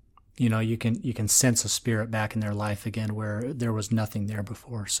 You can sense a Spirit back in their life again where there was nothing there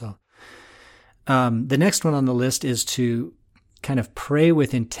before. So the next one on the list is to kind of pray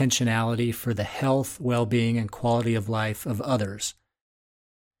with intentionality for the health, well-being, and quality of life of others.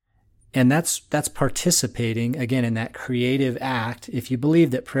 And that's participating, again, in that creative act. If you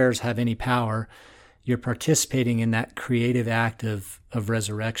believe that prayers have any power, you're participating in that creative act of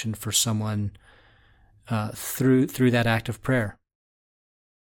resurrection for someone through that act of prayer.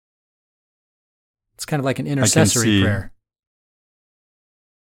 It's kind of like an intercessory prayer.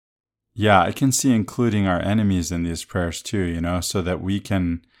 Yeah, I can see including our enemies in these prayers too, so that we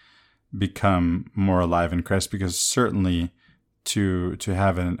can become more alive in Christ, because certainly to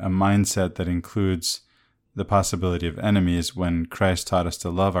have a mindset that includes the possibility of enemies, when Christ taught us to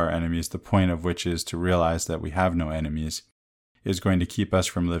love our enemies, the point of which is to realize that we have no enemies, is going to keep us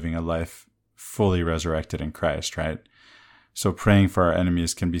from living a life fully resurrected in Christ, right? So praying for our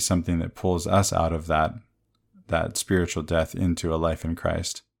enemies can be something that pulls us out of that spiritual death into a life in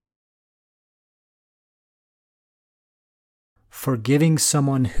Christ. Forgiving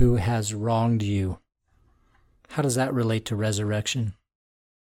someone who has wronged you. How does that relate to resurrection?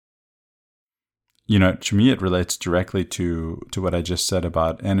 To me, it relates directly to what I just said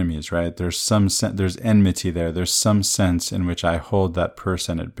about enemies, right? There's enmity there. There's some sense in which I hold that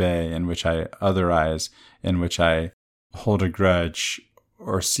person at bay, in which I otherize, in which I hold a grudge,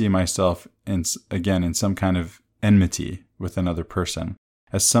 or see myself in some kind of enmity with another person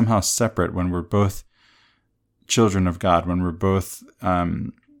as somehow separate, when we're both children of God, when we're both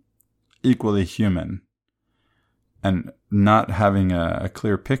equally human, and not having a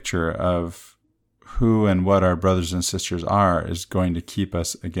clear picture of who and what our brothers and sisters are is going to keep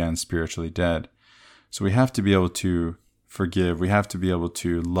us, again, spiritually dead. So we have to be able to forgive. We have to be able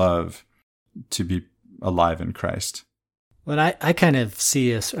to love, to be alive in Christ. Well, I kind of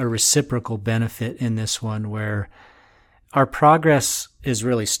see a reciprocal benefit in this one, where our progress is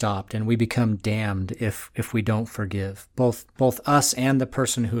really stopped and we become damned if we don't forgive, both us and the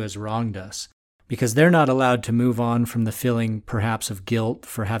person who has wronged us, because they're not allowed to move on from the feeling perhaps of guilt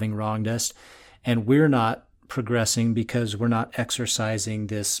for having wronged us, and we're not progressing because we're not exercising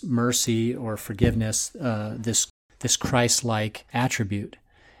this mercy or forgiveness, this Christ-like attribute.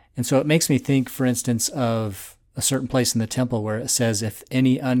 And so it makes me think, for instance, of a certain place in the temple where it says, if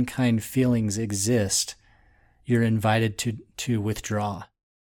any unkind feelings exist, you're invited to withdraw.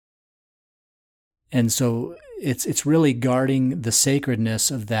 And so it's really guarding the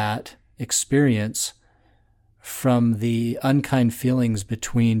sacredness of that experience from the unkind feelings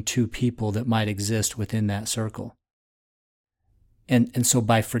between two people that might exist within that circle. And so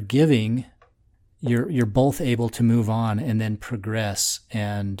by forgiving, you're both able to move on and then progress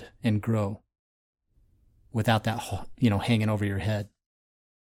and grow without that, hanging over your head.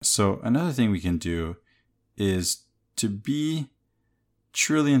 So another thing we can do is to be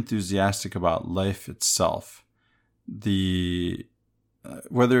truly enthusiastic about life itself.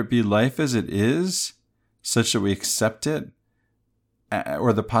 Whether it be life as it is, such that we accept it,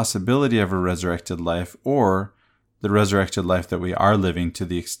 or the possibility of a resurrected life, or the resurrected life that we are living to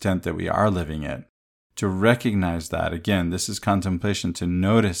the extent that we are living it. To recognize that, again, this is contemplation, to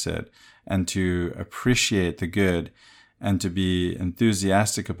notice it and to appreciate the good and to be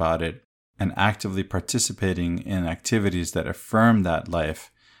enthusiastic about it and actively participating in activities that affirm that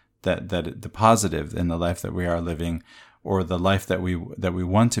life, that the positive in the life that we are living, or the life that we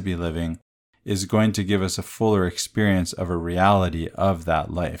want to be living, is going to give us a fuller experience of a reality of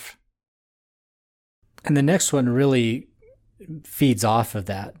that life. And the next one really feeds off of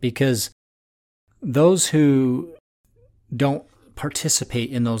that, because those who don't participate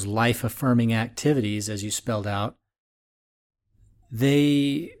in those life-affirming activities, as you spelled out,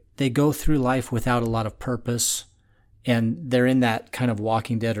 they go through life without a lot of purpose, and they're in that kind of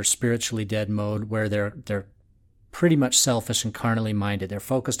Walking Dead or spiritually dead mode where they're pretty much selfish and carnally minded. They're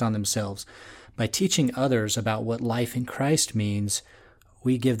focused on themselves. By teaching others about what life in Christ means,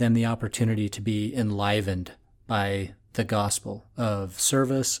 we give them the opportunity to be enlivened by the gospel of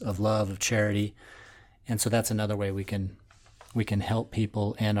service, of love, of charity. And so that's another way we can help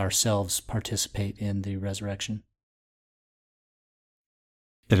people and ourselves participate in the resurrection.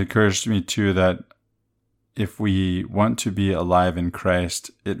 It occurs to me too that if we want to be alive in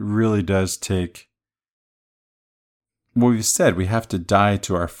Christ, it really does take, well, we've said we have to die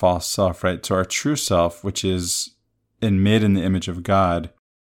to our false self, right? To our true self, which is and made in the image of God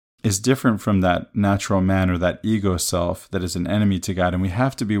is different from that natural man or that ego self that is an enemy to God. And we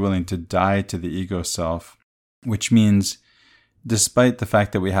have to be willing to die to the ego self, which means despite the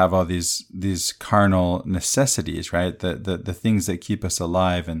fact that we have all these carnal necessities, right? The things that keep us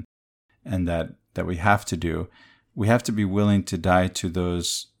alive and that we have to do, we have to be willing to die to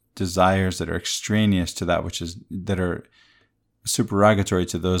those desires that are extraneous to that are supererogatory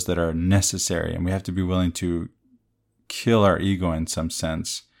to those that are necessary. And we have to be willing to kill our ego in some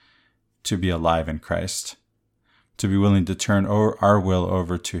sense to be alive in Christ, to be willing to turn our will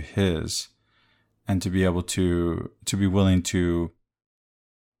over to His, and to be able to be willing to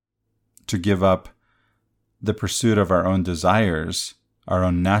give up the pursuit of our own desires, our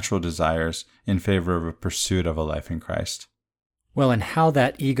own natural desires, in favor of a pursuit of a life in Christ. Well, and how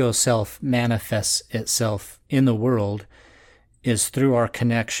that ego self manifests itself in the world is through our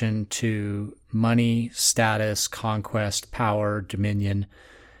connection to money, status, conquest, power, dominion,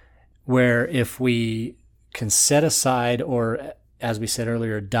 where if we can set aside, or as we said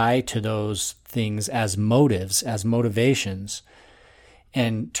earlier, die to those things as motives, as motivations,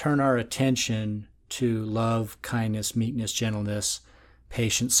 and turn our attention to love, kindness, meekness, gentleness,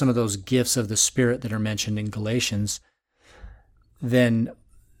 patience, some of those gifts of the Spirit that are mentioned in Galatians, then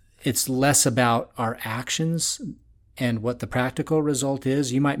it's less about our actions and what the practical result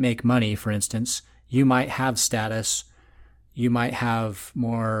is. You might make money, for instance. You might have status. You might have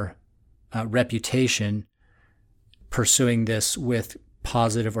more reputation pursuing this with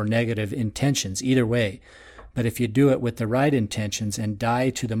positive or negative intentions, either way. But if you do it with the right intentions and die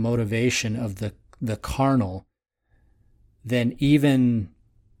to the motivation of the carnal, then even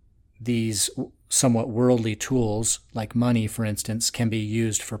these somewhat worldly tools, like money, for instance, can be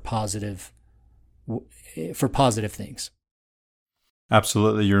used for positive things.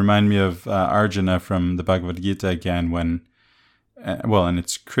 Absolutely. You remind me of Arjuna from the Bhagavad Gita again, when, and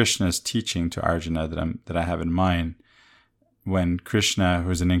it's Krishna's teaching to Arjuna that I have in mind. When Krishna,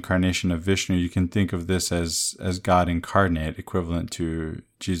 who is an incarnation of Vishnu, you can think of this as God incarnate, equivalent to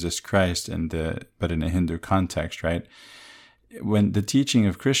Jesus Christ, but in a Hindu context, right? When the teaching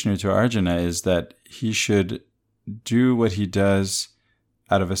of Krishna to Arjuna is that he should do what he does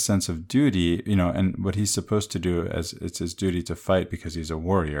out of a sense of duty, and what he's supposed to do, as it's his duty to fight because he's a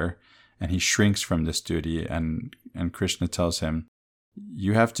warrior, and he shrinks from this duty, and Krishna tells him,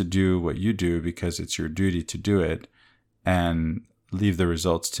 you have to do what you do because it's your duty to do it, and leave the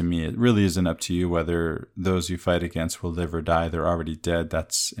results to me. It really isn't up to you whether those you fight against will live or die. They're already dead.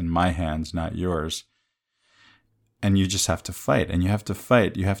 That's in my hands, not yours. And you just have to fight, and you have to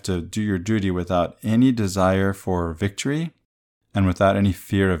fight. You have to do your duty without any desire for victory and without any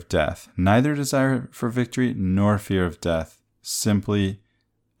fear of death. Neither desire for victory nor fear of death, simply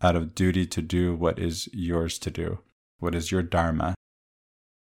out of duty to do what is yours to do, what is your dharma.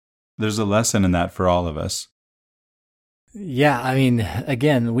 There's a lesson in that for all of us. Yeah, I mean,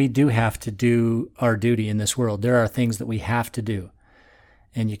 again, we do have to do our duty in this world. There are things that we have to do,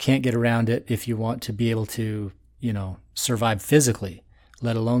 and you can't get around it if you want to be able to, survive physically,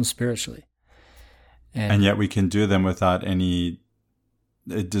 let alone spiritually. And yet we can do them without any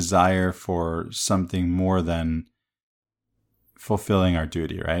desire for something more than fulfilling our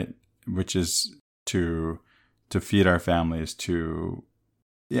duty, right? Which is to feed our families, and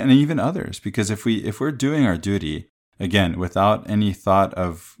even others. Because if we're doing our duty, again, without any thought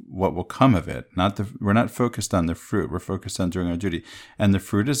of what will come of it, we're not focused on the fruit, we're focused on doing our duty. And the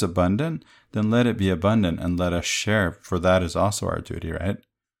fruit is abundant, then let it be abundant and let us share, for that is also our duty, right?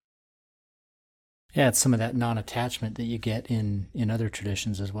 Yeah, it's some of that non-attachment that you get in other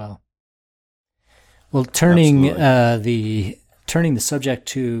traditions as well. Well, turning the subject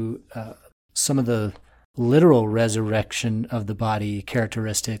to some of the literal resurrection of the body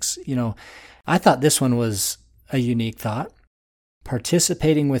characteristics, I thought this one was a unique thought.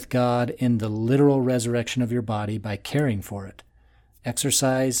 Participating with God in the literal resurrection of your body by caring for it.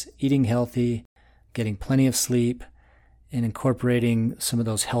 Exercise, eating healthy, getting plenty of sleep, and incorporating some of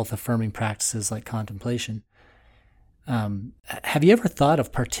those health-affirming practices like contemplation. Have you ever thought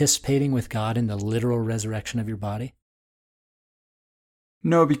of participating with God in the literal resurrection of your body?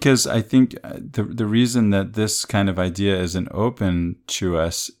 No, because I think the reason that this kind of idea isn't open to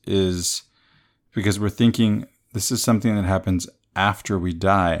us is because we're thinking this is something that happens after we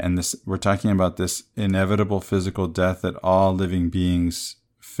die, and we're talking about this inevitable physical death that all living beings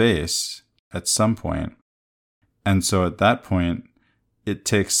face at some point. And so at that point, it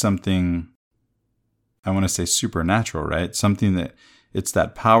takes something, I want to say supernatural, right? Something that, it's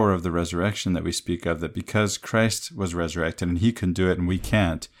that power of the resurrection that we speak of, that because Christ was resurrected and he can do it and we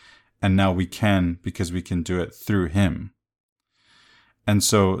can't, And now we can, because we can do it through him. And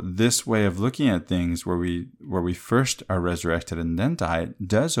so this way of looking at things where we first are resurrected and then die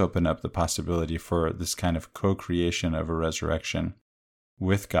does open up the possibility for this kind of co-creation of a resurrection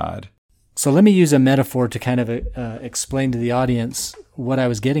with God. So let me use a metaphor to kind of explain to the audience what I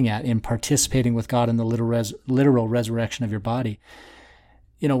was getting at in participating with God in the literal resurrection of your body.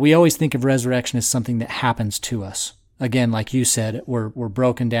 We always think of resurrection as something that happens to us. Again, like you said, we're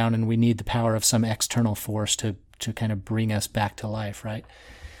broken down and we need the power of some external force to kind of bring us back to life, right?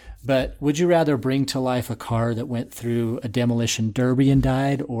 But would you rather bring to life a car that went through a demolition derby and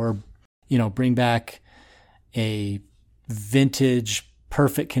died, or, bring back a vintage,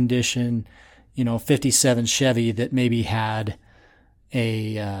 perfect condition, 57 Chevy that maybe had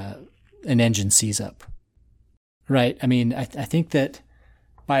an engine seize up, right? I mean, I think that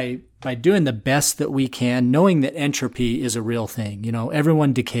by doing the best that we can, knowing that entropy is a real thing,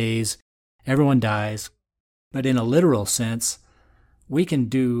 everyone decays, everyone dies, but in a literal sense, we can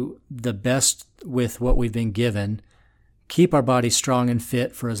do the best with what we've been given, keep our body strong and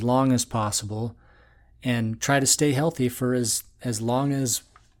fit for as long as possible, and try to stay healthy for as long as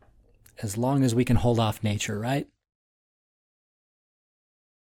we can hold off nature, right?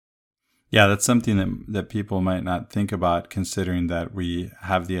 Yeah, that's something that people might not think about, considering that we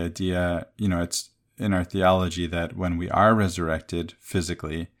have the idea, it's in our theology that when we are resurrected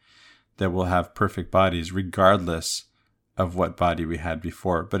physically, that we'll have perfect bodies regardless of what body we had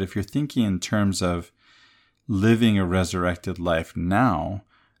before. But if you're thinking in terms of living a resurrected life now,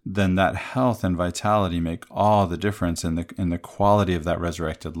 then that health and vitality make all the difference in the quality of that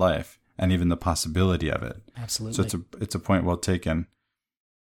resurrected life and even the possibility of it. Absolutely. So it's a point well taken.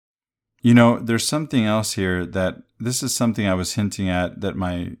 There's something else here that this is something I was hinting at that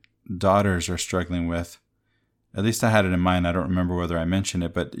my daughters are struggling with. At least I had it in mind. I don't remember whether I mentioned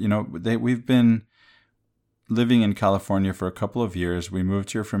it, but we've been living in California for a couple of years. We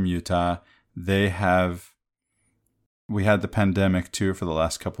moved here from Utah. We had the pandemic too for the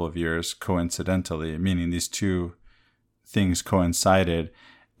last couple of years, coincidentally, meaning these two things coincided.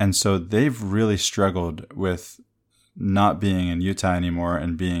 And so they've really struggled with not being in Utah anymore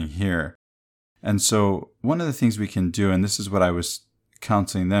and being here. And so one of the things we can do, and this is what I was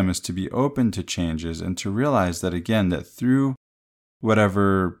counseling them, is to be open to changes and to realize that, again, that through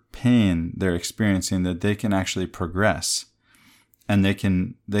whatever pain they're experiencing, that they can actually progress. And they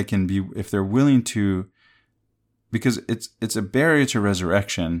can be, if they're willing to, because it's a barrier to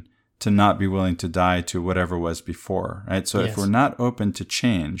resurrection to not be willing to die to whatever was before, right? So Yes. If we're not open to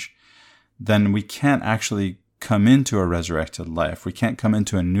change, then we can't actually come into a resurrected life. We can't come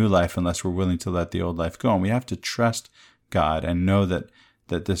into a new life unless we're willing to let the old life go. And we have to trust God and know that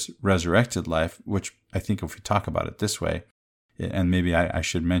this resurrected life, which I think if we talk about it this way, and maybe I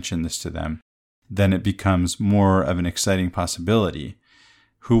should mention this to them, then it becomes more of an exciting possibility.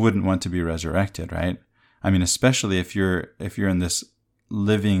 Who wouldn't want to be resurrected, right? I mean, especially if you're in this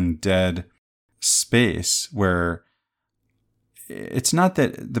living dead space where it's not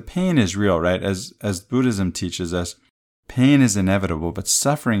that the pain is real, right? As Buddhism teaches us, pain is inevitable, but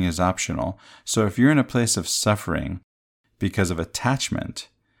suffering is optional. So if you're in a place of suffering because of attachment,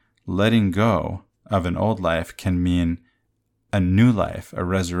 letting go of an old life can mean a new life, a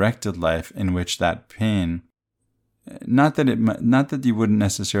resurrected life in which that pain, not that you wouldn't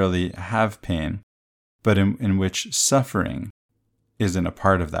necessarily have pain, but in which suffering isn't a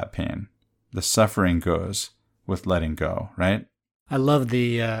part of that pain. The suffering goes with letting go, right? I love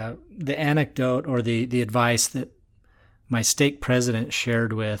the anecdote or the advice that my stake president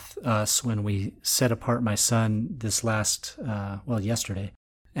shared with us when we set apart my son this yesterday,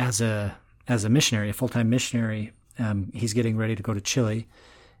 as a missionary, a full-time missionary. He's getting ready to go to Chile,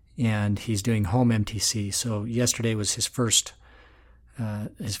 and he's doing home MTC. So yesterday was his first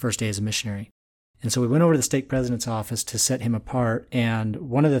day as a missionary. And so we went over to the stake president's office to set him apart. And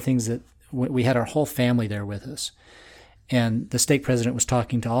one of the things that we had our whole family there with us. And the stake president was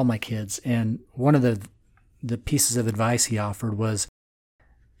talking to all my kids. And one of the pieces of advice he offered was,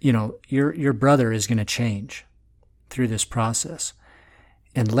 your brother is going to change through this process,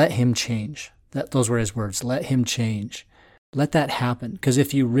 and let him change. Those were his words. Let him change. Let that happen. Because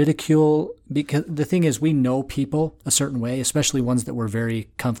if you ridicule, because the thing is, we know people a certain way, especially ones that we're very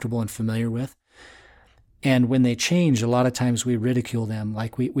comfortable and familiar with. And when they change, a lot of times we ridicule them.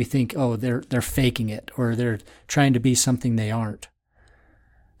 Like we think, oh, they're faking it, or they're trying to be something they aren't.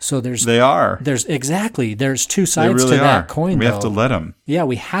 So there's two sides really to that coin. We have to let them. Yeah,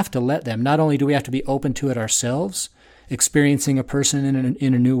 we have to let them. Not only do we have to be open to it ourselves, experiencing a person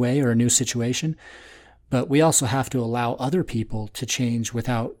in a new way or a new situation, but we also have to allow other people to change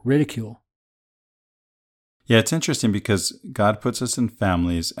without ridicule. Yeah, it's interesting because God puts us in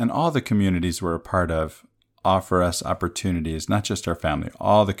families, and all the communities we're a part of offer us opportunities, not just our family,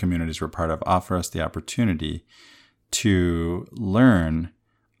 all the communities we're part of offer us the opportunity to learn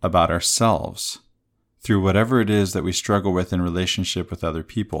about ourselves through whatever it is that we struggle with in relationship with other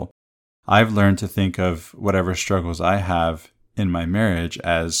people. I've learned to think of whatever struggles I have in my marriage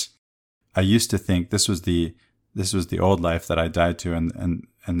as I used to think this was the old life that I died to, and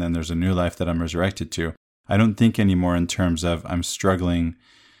then there's a new life that I'm resurrected to. I don't think anymore in terms of I'm struggling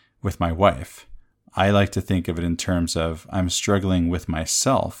with my wife. I like to think of it in terms of I'm struggling with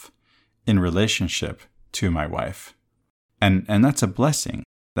myself in relationship to my wife. And that's a blessing.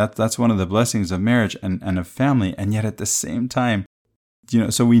 That's one of the blessings of marriage and of family. And yet at the same time,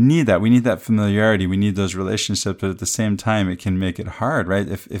 so we need that. We need that familiarity. We need those relationships. But at the same time, it can make it hard, right?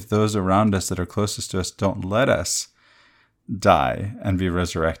 If those around us that are closest to us don't let us die and be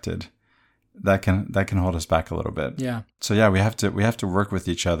resurrected, that can hold us back a little bit. Yeah. So yeah, we have to work with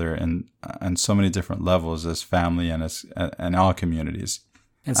each other on so many different levels as family and all communities.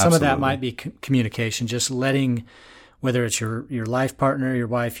 And some of that might be communication, just letting, whether it's your life partner, your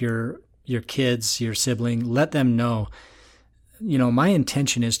wife, your kids, your sibling, let them know, my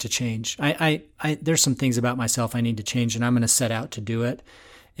intention is to change. I there's some things about myself I need to change, and I'm going to set out to do it.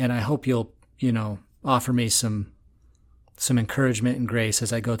 And I hope you'll, offer me some encouragement and grace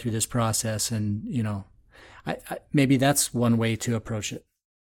as I go through this process. And, I maybe that's one way to approach it.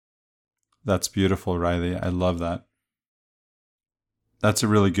 That's beautiful, Riley. I love that. That's a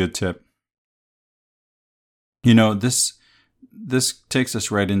really good tip. This takes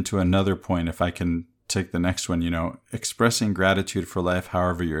us right into another point. If I can take the next one, expressing gratitude for life,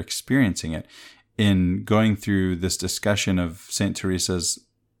 however you're experiencing it. In going through this discussion of St. Teresa's,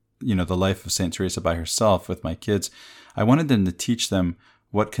 the life of St. Teresa by herself with my kids, I wanted them to teach them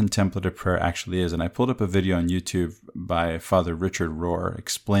what contemplative prayer actually is. And I pulled up a video on YouTube by Father Richard Rohr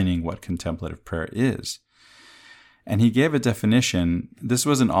explaining what contemplative prayer is. And he gave a definition. This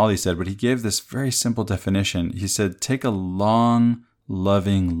wasn't all he said, but he gave this very simple definition. He said, take a long,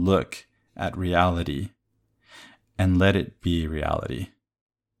 loving look at reality and let it be reality.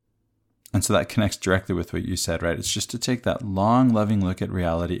 And so that connects directly with what you said, right? It's just to take that long, loving look at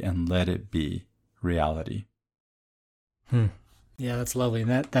reality and let it be reality. Yeah, that's lovely.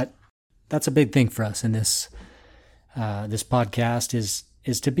 And that's a big thing for us in this podcast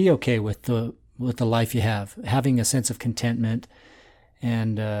is to be okay with the life you have, having a sense of contentment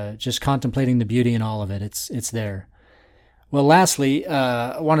and just contemplating the beauty in all of it. It's there. Well, lastly,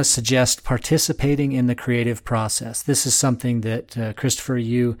 I want to suggest participating in the creative process. This is something that Christopher,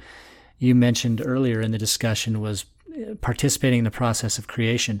 you mentioned earlier in the discussion, was participating in the process of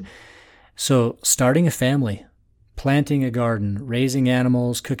creation. So starting a family, planting a garden, raising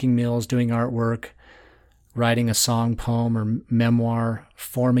animals, cooking meals, doing artwork, writing a song, poem, or memoir,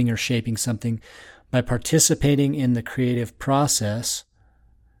 forming or shaping something. By participating in the creative process,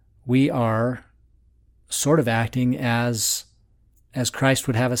 we are sort of acting as Christ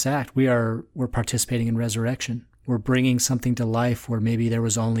would have us act. We're participating in resurrection. We're bringing something to life where maybe there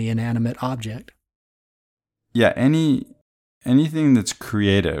was only an inanimate object. Yeah, anything that's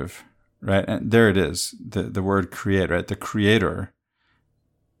creative, right? And there it is, the word create, right? The creator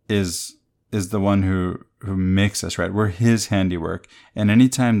is the one who makes us, right? We're his handiwork. And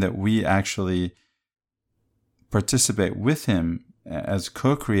anytime that we actually participate with him as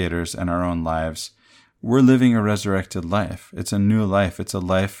co-creators in our own lives, we're living a resurrected life. It's a new life. It's a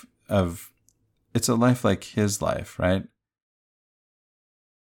life like his life, right?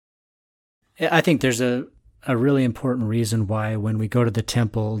 I think there's a really important reason why when we go to the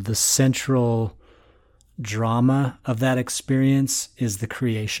temple, the central drama of that experience is the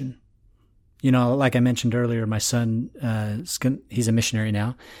creation. Like I mentioned earlier, my son, he's a missionary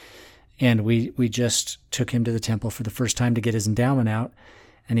now, and we just took him to the temple for the first time to get his endowment out,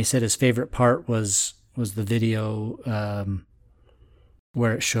 and he said his favorite part was the video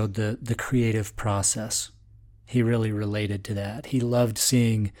where it showed the creative process. He really related to that. He loved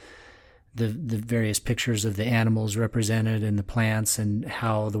seeing the various pictures of the animals represented and the plants and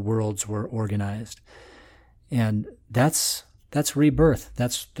how the worlds were organized. And that's rebirth.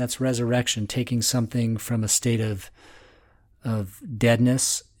 That's resurrection, taking something from a state of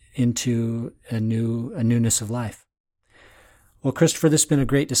deadness into a newness of life. Well, Christopher, this has been a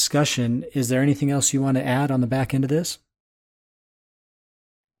great discussion. Is there anything else you want to add on the back end of this?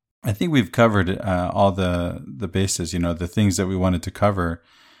 I think we've covered all the bases, the things that we wanted to cover.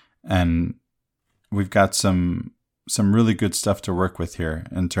 And we've got some some really good stuff to work with here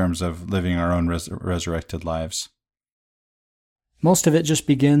in terms of living our own resurrected lives. Most of it just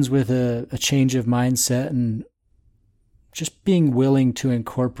begins with a change of mindset and just being willing to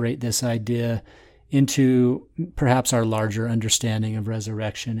incorporate this idea into perhaps our larger understanding of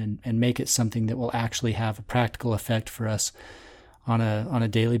resurrection and make it something that will actually have a practical effect for us on a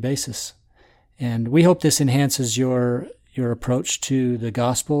daily basis. And we hope this enhances your approach to the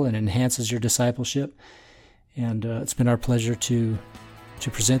gospel and enhances your discipleship. And it's been our pleasure to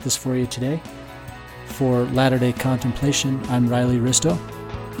present this for you today. For Latter-day Contemplation, I'm Riley Risto.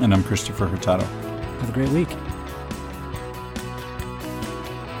 And I'm Christopher Hurtado. Have a great week.